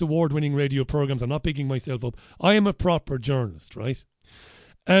produced award-winning radio programmes. I'm not bigging myself up. I am a proper journalist, right?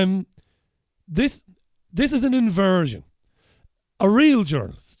 This is an inversion. A real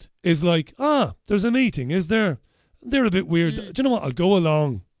journalist is like, there's a meeting, is there? They're a bit weird. Do you know what? I'll go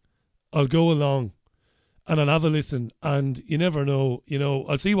along and I'll have a listen, and you never know,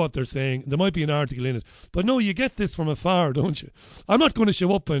 I'll see what they're saying. There might be an article in it. But no, you get this from afar, don't you? I'm not going to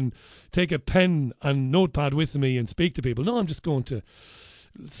show up and take a pen and notepad with me and speak to people. No, I'm just going to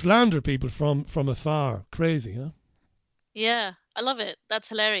slander people from afar. Crazy, huh? Yeah, I love it. That's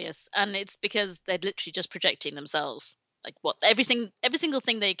hilarious. And it's because they're literally just projecting themselves. Like every single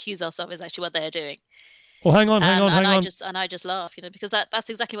thing they accuse us of is actually what they're doing. Oh, hang on. I just laugh, because that's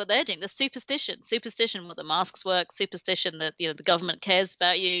exactly what they're doing. The superstition what the masks work, superstition that the government cares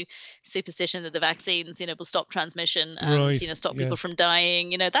about you, superstition that the vaccines will stop transmission and stop people from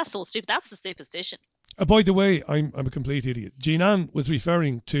dying. That's all stupid. That's the superstition. By the way, I'm a complete idiot. Jean Ann was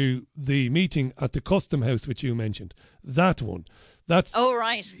referring to the meeting at the Custom House which you mentioned. That one. That's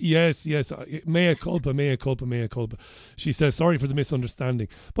right. Yes. Mea culpa. She says, sorry for the misunderstanding.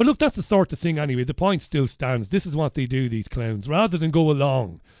 But look, that's the sort of thing anyway. The point still stands. This is what they do, these clowns. Rather than go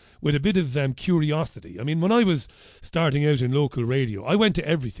along with a bit of curiosity. I mean, when I was starting out in local radio, I went to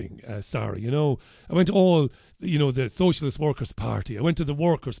everything, Sarah, I went to all, the Socialist Workers' Party. I went to the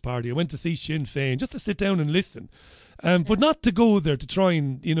Workers' Party. I went to see Sinn Féin just to sit down and listen. But not to go there to try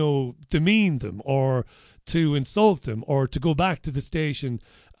and, demean them or to insult them or to go back to the station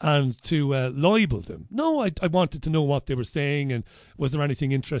and to libel them. No, I wanted to know what they were saying and was there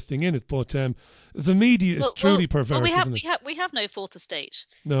anything interesting in it. But the media is truly perverse, isn't it? We have no fourth estate.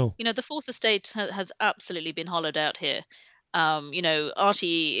 No. The fourth estate has absolutely been hollowed out here.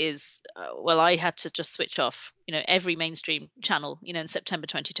 RTE is, I had to just switch off, every mainstream channel, in September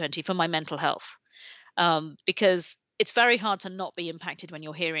 2020 for my mental health. Because it's very hard to not be impacted when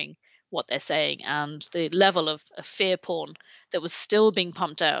you're hearing what they're saying, and the level of fear porn that was still being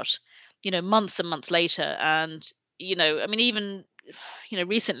pumped out, months and months later. And, even,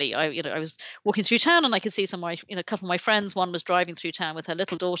 recently I was walking through town and I could see a couple of my friends. One was driving through town with her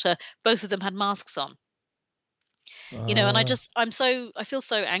little daughter. Both of them had masks on, and I feel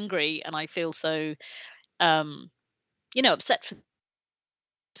so angry and I feel so, upset for,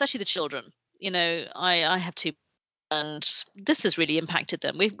 especially the children. I have two, and this has really impacted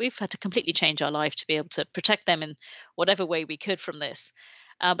them. We've had to completely change our life to be able to protect them in whatever way we could from this.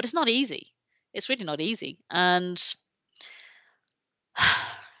 But it's not easy. It's really not easy. And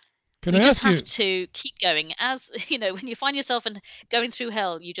we just have to keep going. As, when you find yourself going through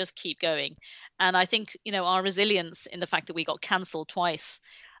hell, you just keep going. And I think, our resilience in the fact that we got cancelled twice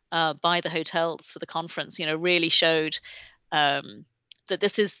by the hotels for the conference, really showed that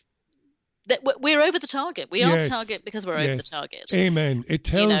this is, that we're over the target. We are the target because we're over the target. Amen. It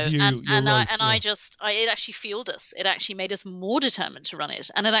tells you. It actually fueled us. It actually made us more determined to run it.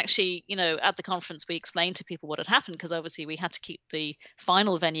 And it actually, at the conference, we explained to people what had happened, because obviously we had to keep the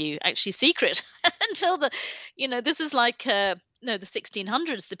final venue actually secret until this is like, the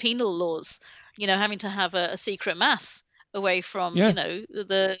 1600s, the penal laws, having to have a secret mass away from,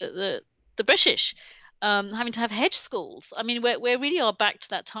 the British. Having to have hedge schools. I mean, we really are back to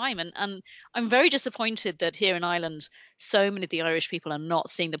that time. And I'm very disappointed that here in Ireland, so many of the Irish people are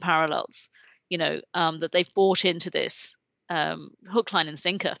not seeing the parallels, that they've bought into this hook, line and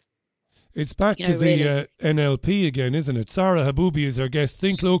sinker. It's back to the NLP again, isn't it? Sarah Haboubi is our guest,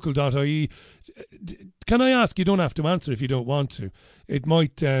 thinklocal.ie. Can I ask, you don't have to answer if you don't want to. It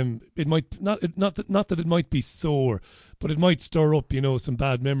might not that it might be sore, but it might stir up, some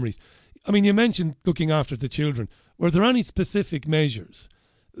bad memories. I mean, you mentioned looking after the children. Were there any specific measures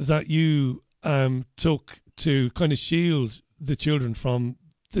that you took to kind of shield the children from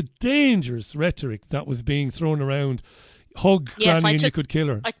the dangerous rhetoric that was being thrown around? Hug Granny and you could kill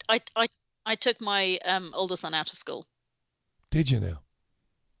her. I took my older son out of school. Did you now?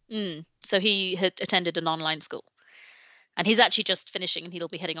 So he had attended an online school, and he's actually just finishing, and he'll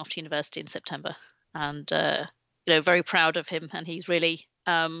be heading off to university in September. And very proud of him. And he's really,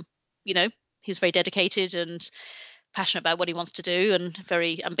 he's very dedicated and passionate about what he wants to do, and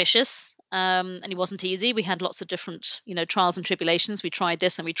very ambitious. And it wasn't easy. We had lots of different, trials and tribulations. We tried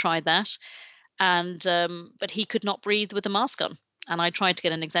this and we tried that, and but he could not breathe with the mask on. And I tried to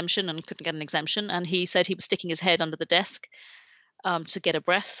get an exemption and couldn't get an exemption. And he said he was sticking his head under the desk to get a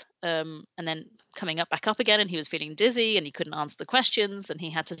breath, and then coming back up again, and he was feeling dizzy and he couldn't answer the questions, and he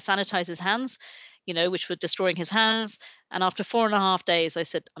had to sanitize his hands, which were destroying his hands. And after 4.5 days, I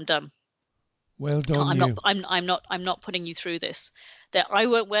said, I'm done. Well done, I'm not putting you through this. That I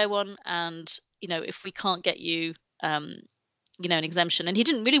won't wear one, and if we can't get you, an exemption. And he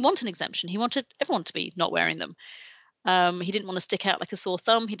didn't really want an exemption. He wanted everyone to be not wearing them. He didn't want to stick out like a sore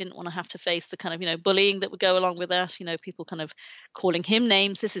thumb. He didn't want to have to face the kind of, bullying that would go along with that. People kind of calling him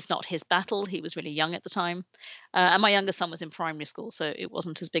names. This is not his battle. He was really young at the time. And my younger son was in primary school, so it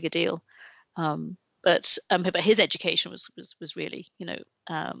wasn't as big a deal. But his education was really,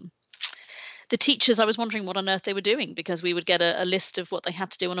 the teachers, I was wondering what on earth they were doing, because we would get a list of what they had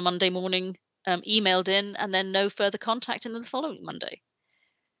to do on a Monday morning, emailed in, and then no further contact until the following Monday.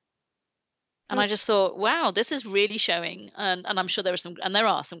 And I just thought, wow, this is really showing. And I'm sure there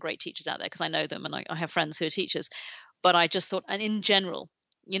are some great teachers out there, because I know them, and I have friends who are teachers. But I just thought, and in general,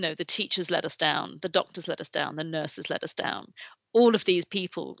 the teachers let us down, the doctors let us down, the nurses let us down. All of these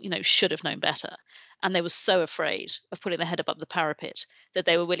people, should have known better. And they were so afraid of putting their head above the parapet that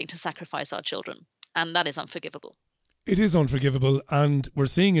they were willing to sacrifice our children. And that is unforgivable. It is unforgivable. And we're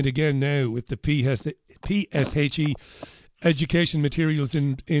seeing it again now with the PSHE education materials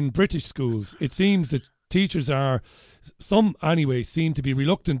in British schools. It seems that teachers some anyway, seem to be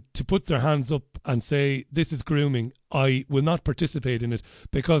reluctant to put their hands up and say, this is grooming, I will not participate in it,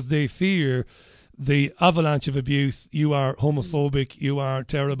 because they fear the avalanche of abuse. You are homophobic, you are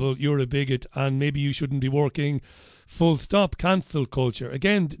terrible, you're a bigot, and maybe you shouldn't be working. Full stop. Cancel culture.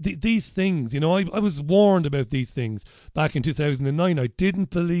 Again, these things, I was warned about these things back in 2009. I didn't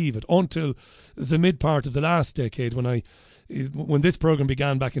believe it until the mid part of the last decade, when this programme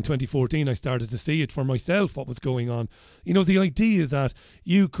began back in 2014, I started to see it for myself, what was going on. The idea that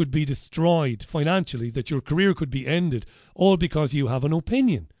you could be destroyed financially, that your career could be ended, all because you have an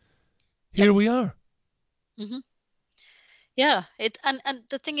opinion. Here we are. Mm-hmm. Yeah. And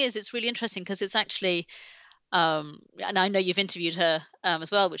the thing is, it's really interesting, because it's actually, and I know you've interviewed her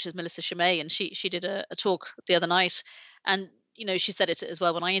as well, which is Melissa Chimay, and she did a talk the other night, and she said it as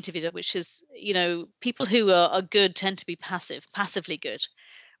well when I interviewed her, which is, people who are good tend to be passively good,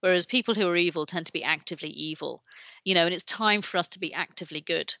 whereas people who are evil tend to be actively evil, and it's time for us to be actively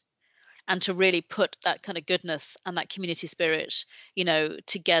good, and to really put that kind of goodness and that community spirit,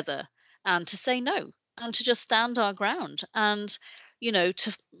 together, and to say no, and to just stand our ground. And,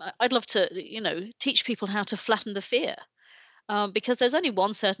 I'd love to, teach people how to flatten the fear, because there's only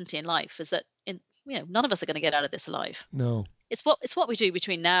one certainty in life, is that none of us are going to get out of this alive. No. It's what we do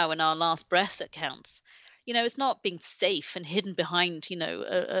between now and our last breath that counts. It's not being safe and hidden behind,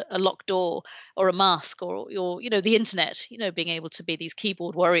 a locked door or a mask or the internet, being able to be these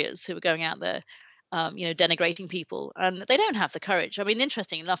keyboard warriors who are going out there, denigrating people. And they don't have the courage. I mean,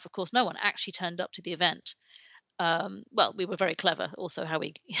 interesting enough, of course, no one actually turned up to the event. Well, we were very clever also how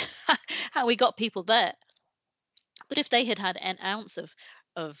we how we got people there. But if they had had an ounce of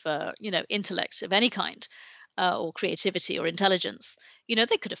intellect of any kind, or creativity or intelligence,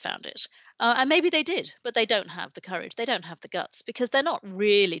 they could have found it. And maybe they did, but they don't have the courage. They don't have the guts, because they're not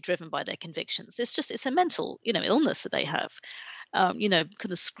really driven by their convictions. It's a mental, illness that they have,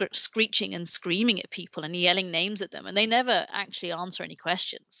 kind of screeching and screaming at people and yelling names at them. And they never actually answer any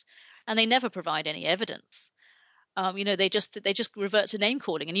questions, and they never provide any evidence. They just revert to name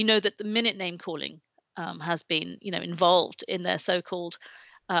calling. And that the minute name calling has been, involved in their so-called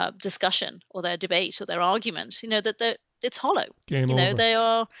discussion or their debate or their argument, that it's hollow. Game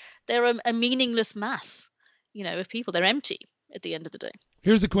over. They're a meaningless mass, of people. They're empty at the end of the day.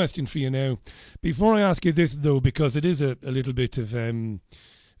 Here's a question for you now. Before I ask you this, though, because it is a little bit of kind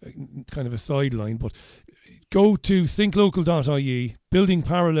of a sideline, but go to thinklocal.ie, building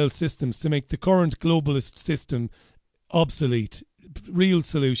parallel systems to make the current globalist system obsolete. Real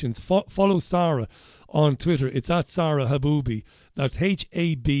solutions. Follow Sarah on Twitter. It's at Sarah Haboubi. That's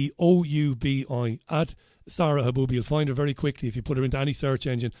Haboubi, at Sarah Haboubi. You'll find her very quickly if you put her into any search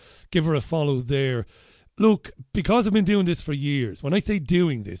engine. Give her a follow there. Look, because I've been doing this for years, when I say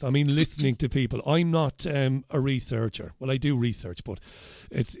doing this, I mean listening to people. I'm not a researcher. Well, I do research, but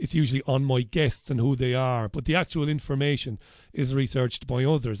it's usually on my guests and who they are. But the actual information is researched by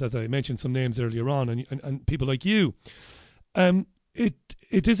others, as I mentioned some names earlier on, and people like you.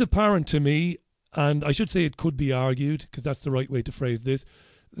 It is apparent to me, and I should say it could be argued, because that's the right way to phrase this,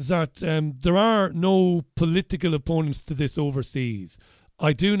 that there are no political opponents to this overseas.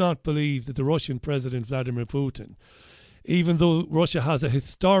 I do not believe that the Russian President Vladimir Putin, even though Russia has a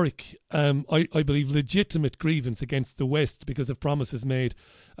historic, I believe, legitimate grievance against the West because of promises made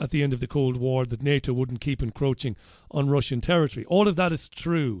at the end of the Cold War that NATO wouldn't keep encroaching on Russian territory. All of that is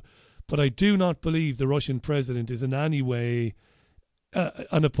true, but I do not believe the Russian President is in any way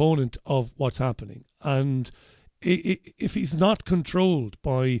an opponent of what's happening. And if he's not controlled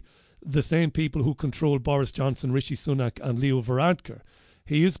by the same people who control Boris Johnson, Rishi Sunak and Leo Varadkar,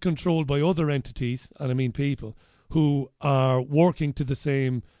 he is controlled by other entities, and I mean people, who are working to the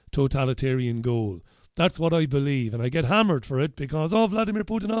same totalitarian goal. That's what I believe, and I get hammered for it because, Vladimir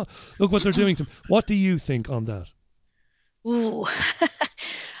Putin, look what they're doing to him. What do you think on that? Ooh.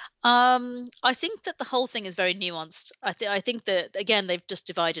 I think that the whole thing is very nuanced. I think that, again, they've just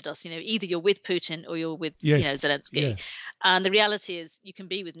divided us. Either you're with Putin or you're with Zelensky. Yeah. And the reality is you can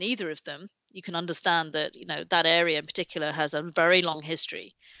be with neither of them. You can understand that, that area in particular has a very long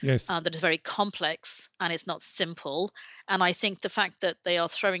history. Yes. That is very complex and it's not simple. And I think the fact that they are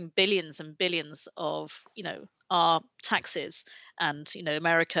throwing billions and billions of, our taxes and,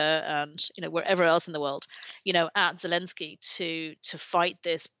 America and, wherever else in the world, at Zelensky to fight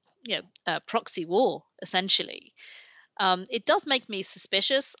this, proxy war, essentially. It does make me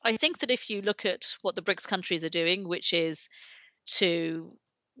suspicious. I think that if you look at what the BRICS countries are doing, which is to,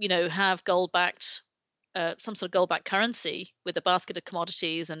 have gold-backed, some sort of gold-backed currency with a basket of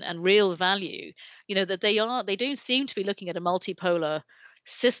commodities and real value, that they do seem to be looking at a multipolar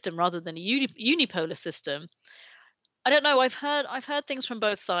system rather than a unipolar system. I don't know. I've heard things from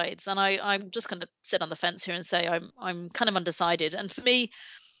both sides, and I'm just going to sit on the fence here and say I'm kind of undecided. And for me,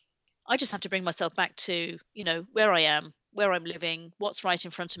 I just have to bring myself back to, where I am, where I'm living, what's right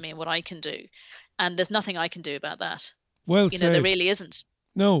in front of me and what I can do. And there's nothing I can do about that. Well said. There really isn't.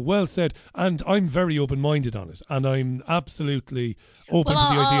 No, well said. And I'm very open-minded on it. And I'm absolutely open to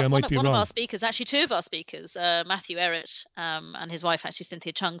the idea I might be wrong. One of our speakers, actually two of our speakers, Matthew Errett and his wife, actually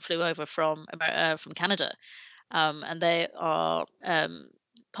Cynthia Chung, flew over from Canada. And they are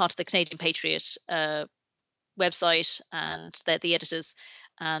part of the Canadian Patriot website, and they're the editors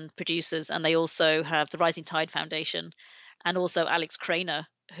and producers, and they also have the Rising Tide Foundation, and also Alex Craner,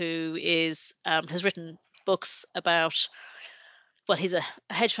 who is has written books about. Well, he's a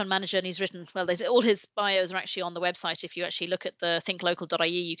hedge fund manager, and he's written. Well, all his bios are actually on the website. If you actually look at the thinklocal.ie,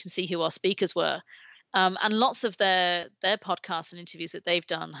 you can see who our speakers were, and lots of their podcasts and interviews that they've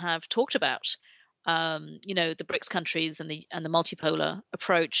done have talked about. The BRICS countries and the multipolar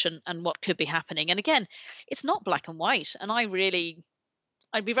approach and what could be happening. And again, it's not black and white. And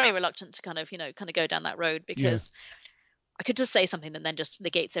I'd be very reluctant to kind of go down that road because I could just say something that then just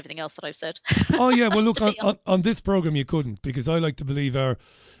negates everything else that I've said. Oh yeah, well look, on this program you couldn't, because I like to believe our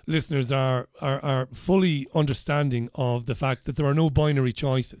listeners are fully understanding of the fact that there are no binary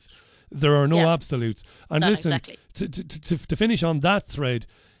choices. There are no absolutes. And listen, exactly. to finish on that thread,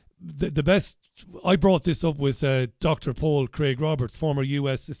 the best, I brought this up with Dr. Paul Craig Roberts, former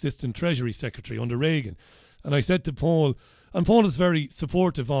US Assistant Treasury Secretary under Reagan. And I said to Paul, and Paul is very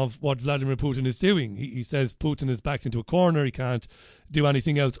supportive of what Vladimir Putin is doing. He says Putin is backed into a corner. He can't do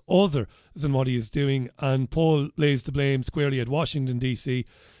anything else other than what he is doing. And Paul lays the blame squarely at Washington, D.C.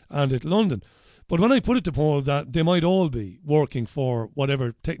 and at London. But when I put it to Paul that they might all be working for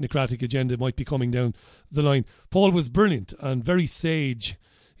whatever technocratic agenda might be coming down the line, Paul was brilliant and very sage.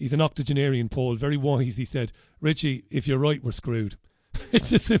 He's an octogenarian, Paul, very wise. He said, Richie, if you're right, we're screwed.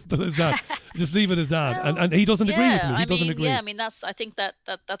 It's as simple as that. Just leave it as that. Well, and he doesn't agree with me. He doesn't agree. Yeah, I mean, I think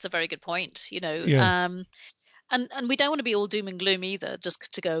that's a very good point, Yeah. And we don't want to be all doom and gloom either,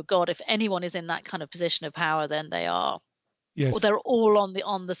 just to go, God, if anyone is in that kind of position of power, then they are, yes, or they're all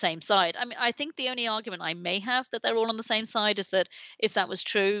on the same side. I mean, I think the only argument I may have that they're all on the same side is that if that was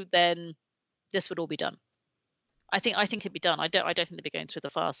true, then this would all be done. I think it'd be done. I don't think they'd be going through the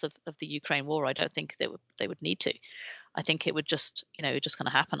farce of the Ukraine war. I don't think they would need to. I think it would just just kind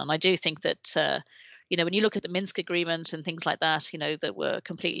of happen. And I do think that when you look at the Minsk agreement and things like that, that were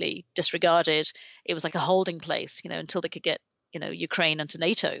completely disregarded, it was like a holding place, until they could get Ukraine into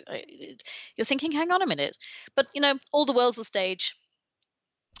NATO. You're thinking, hang on a minute, but all the world's a stage.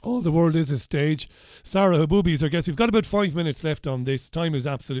 Oh, the world is a stage. Sarah Haboubi is our guest. We've got about 5 minutes left on this. Time has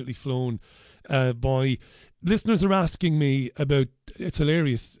absolutely flown by. Listeners are asking me about, it's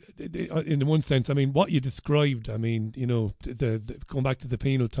hilarious in one sense. I mean, what you described, I mean, you know, going back to the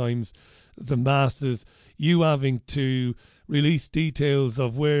penal times, the masses, you having to release details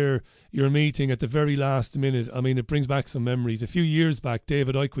of where you're meeting at the very last minute. I mean, it brings back some memories. A few years back,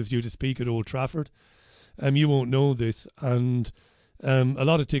 David Icke was due to speak at Old Trafford. You won't know this. And a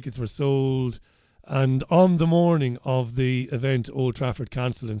lot of tickets were sold, and on the morning of the event, Old Trafford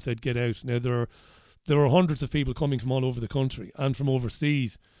cancelled and said, get out. Now, there were hundreds of people coming from all over the country and from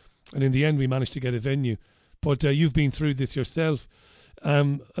overseas, and in the end we managed to get a venue. But you've been through this yourself,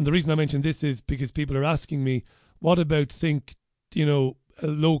 and the reason I mention this is because people are asking me, what about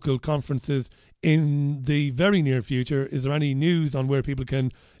local conferences in the very near future? Is there any news on where people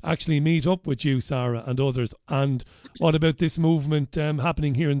can actually meet up with you, Sarah, and others? And what about this movement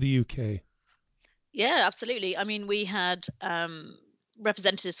happening here in the UK? Yeah, absolutely. I mean, we had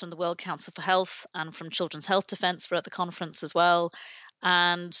representatives from the World Council for Health and from Children's Health Defence were at the conference as well.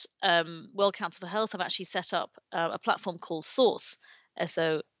 And World Council for Health have actually set up a platform called Source,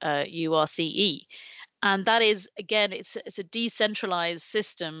 SOURCE. And that is, again, it's a decentralized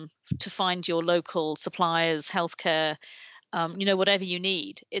system to find your local suppliers, healthcare, whatever you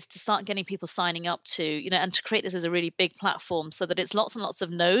need. It's to start getting people signing up to, and to create this as a really big platform so that it's lots and lots of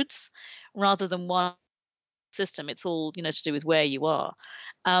nodes rather than one system. It's all, to do with where you are.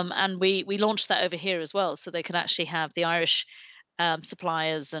 And we launched that over here as well. So they could actually have the Irish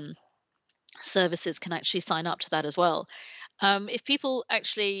suppliers and services can actually sign up to that as well. If people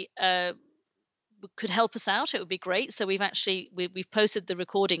actually could help us out, it would be great. So we've posted the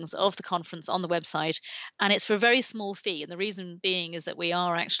recordings of the conference on the website, and it's for a very small fee. And the reason being is that we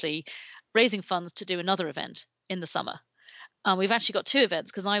are actually raising funds to do another event in the summer. We've actually got 2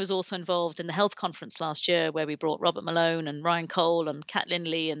 events because I was also involved in the health conference last year where we brought Robert Malone and Ryan Cole and Kat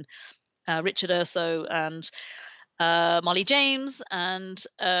Lindley and Richard Urso and Molly James and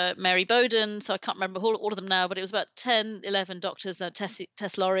Mary Bowden. So I can't remember all of them now, but it was about 10, 11 doctors,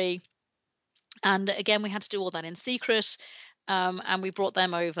 Tess Laurie. And again, we had to do all that in secret, and we brought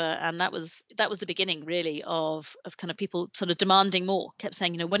them over, and that was the beginning, really, of kind of people sort of demanding more. Kept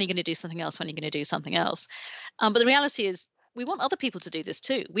saying, when are you going to do something else? When are you going to do something else? But the reality is, we want other people to do this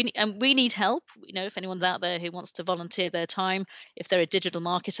too. We need help. If anyone's out there who wants to volunteer their time, if they're a digital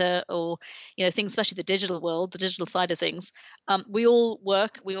marketer or things, especially the digital world, the digital side of things, we all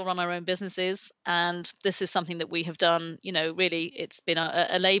work. We all run our own businesses, and this is something that we have done. Really, it's been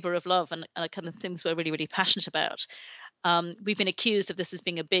a labour of love and a kind of things we're really, really passionate about. We've been accused of this as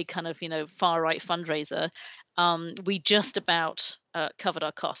being a big kind of far right fundraiser. We just about covered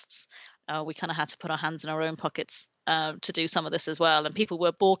our costs. We kind of had to put our hands in our own pockets to do some of this as well, and people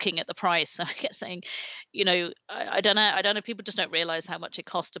were balking at the price. So I kept saying, I don't know. People just don't realise how much it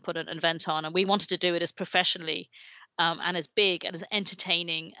costs to put an event on, and we wanted to do it as professionally and as big and as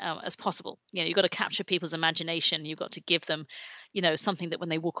entertaining as possible. You've got to capture people's imagination. You've got to give them, something that when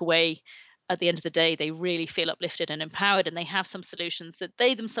they walk away at the end of the day, they really feel uplifted and empowered, and they have some solutions that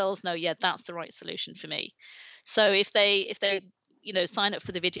they themselves know, yeah, that's the right solution for me. So if they sign up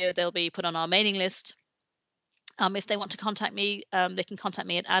for the video, they'll be put on our mailing list. If they want to contact me, they can contact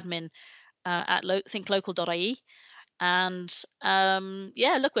me at admin at thinklocal.ie. And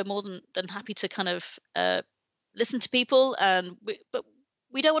look, we're more than happy to kind of listen to people, but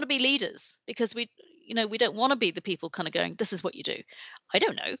we don't want to be leaders because we don't want to be the people kind of going, this is what you do. I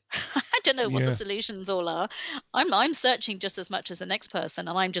don't know. I don't know what the solutions all are. I'm searching just as much as the next person,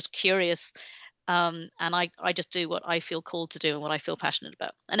 and I'm just curious. And I just do what I feel called to do and what I feel passionate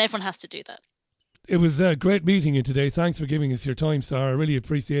about. And everyone has to do that. It was great meeting you today. Thanks for giving us your time, Sarah. I really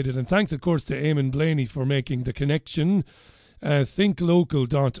appreciate it. And thanks, of course, to Eamon Blaney for making the connection.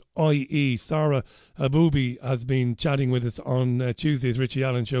 Thinklocal.ie. Sarah Haboubi has been chatting with us on Tuesday's Richie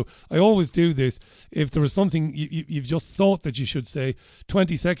Allen Show. I always do this. If there was something you've just thought that you should say,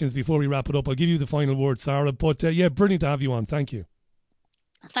 20 seconds before we wrap it up, I'll give you the final word, Sarah. But brilliant to have you on. Thank you.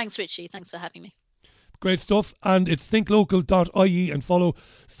 Thanks, Richie. Thanks for having me. Great stuff. And it's thinklocal.ie, and follow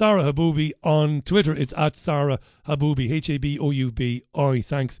Sarah Haboubi on Twitter. It's at Sarah Haboubi, Haboubi.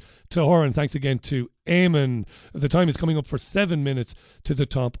 Thanks to her, and thanks again to Eamon. The time is coming up for 7 minutes to the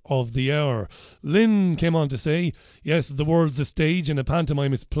top of the hour. Lynn came on to say, yes, the world's a stage and a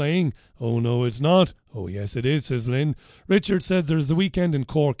pantomime is playing. Oh no, it's not. Oh yes, it is, says Lynn. Richard said there's a weekend in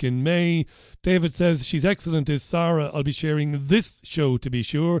Cork in May. David says she's excellent, is Sarah. I'll be sharing this show to be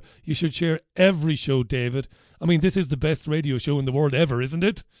sure. You should share every show, David. I mean, this is the best radio show in the world ever, isn't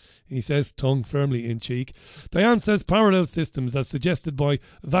it? He says, tongue firmly in cheek. Diane says parallel systems as suggested by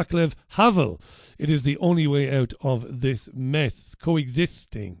Václav Havel. It is the only way out of this mess.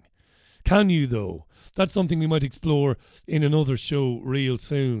 Coexisting. Can you, though? That's something we might explore in another show real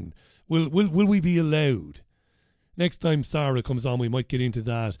soon. Will we be allowed? Next time Sarah comes on, we might get into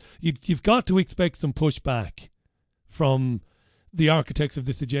that. You've got to expect some pushback from the architects of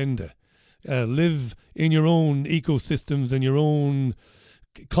this agenda. Live in your own ecosystems and your own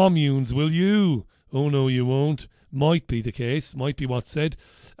communes, will you? Oh no, you won't. Might be the case. Might be what's said.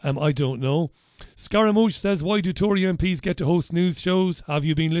 I don't know. Scaramouche says, why do Tory MPs get to host news shows? Have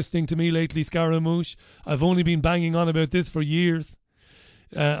you been listening to me lately, Scaramouche? I've only been banging on about this for years.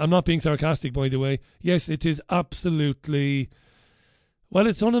 I'm not being sarcastic, by the way. Yes, it is absolutely... Well,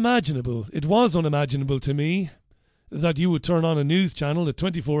 it's unimaginable. It was unimaginable to me that you would turn on a news channel, a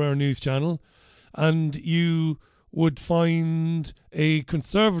 24-hour news channel, and you would find a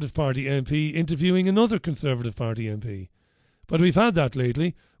Conservative Party MP interviewing another Conservative Party MP. But we've had that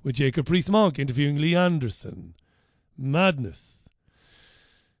lately with Jacob Rees-Mogg interviewing Lee Anderson. Madness.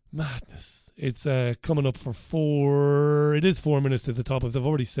 It's coming up for 4... It is 4 minutes at the top. I've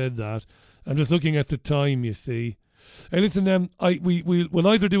already said that. I'm just looking at the time, you see. Hey, listen, we'll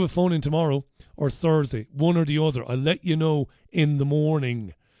either do a phone in tomorrow or Thursday, one or the other. I'll let you know in the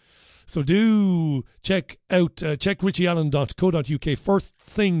morning. So do check out checkrichieallen.co.uk first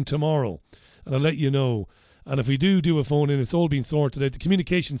thing tomorrow, and I'll let you know. And if we do a phone in, it's all been sorted out. The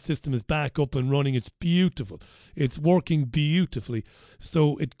communication system is back up and running. It's beautiful. It's working beautifully.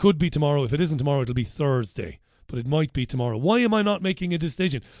 So it could be tomorrow. If it isn't tomorrow, it'll be Thursday. But it might be tomorrow. Why am I not making a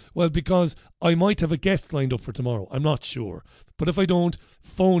decision? Well, because I might have a guest lined up for tomorrow. I'm not sure. But if I don't,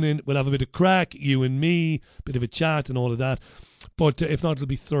 phone in. We'll have a bit of crack, you and me, bit of a chat and all of that. But if not, it'll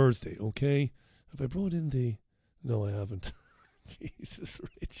be Thursday, okay? Have I brought in the... No, I haven't. Jesus,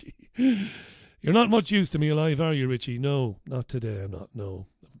 Richie. You're not much use to me alive, are you, Richie? No, not today. I'm not. No.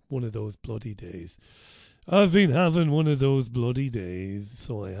 One of those bloody days. I've been having one of those bloody days.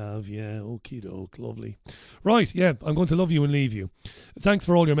 So I have, yeah. Okie doke. Lovely. Right, yeah. I'm going to love you and leave you. Thanks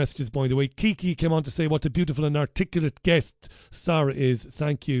for all your messages, by the way. Kiki came on to say what a beautiful and articulate guest Sarah is.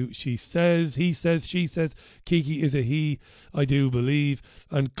 Thank you. She says, he says, she says. Kiki is a he, I do believe.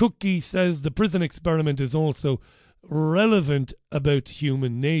 And Cookie says the prison experiment is also relevant about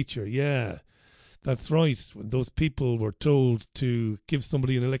human nature. Yeah. That's right. When those people were told to give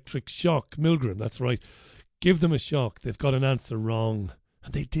somebody an electric shock, Milgram, that's right. Give them a shock. They've got an answer wrong.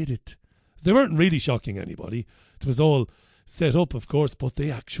 And they did it. They weren't really shocking anybody. It was all set up, of course, but they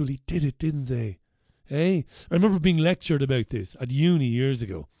actually did it, didn't they? Hey? I remember being lectured about this at uni years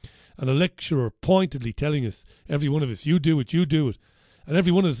ago. And a lecturer pointedly telling us, every one of us, you do it, you do it. And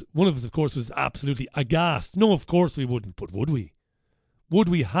every one of us, of course, was absolutely aghast. No, of course we wouldn't, but would we? Would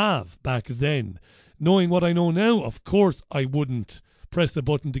we have back then? Knowing what I know now, of course I wouldn't press a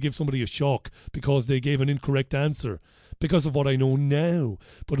button to give somebody a shock because they gave an incorrect answer because of what I know now.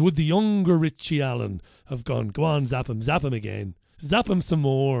 But would the younger Richie Allen have gone, go on, zap him again. Zap him some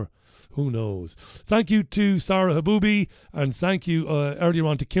more. Who knows? Thank you to Sarah Haboubi and thank you earlier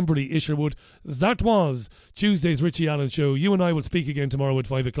on to Kimberly Isherwood. That was Tuesday's Richie Allen Show. You and I will speak again tomorrow at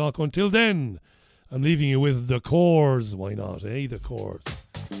 5 o'clock. Until then, I'm leaving you with The Corrs. Why not, eh? The Corrs.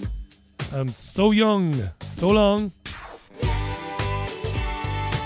 I'm so young. So long.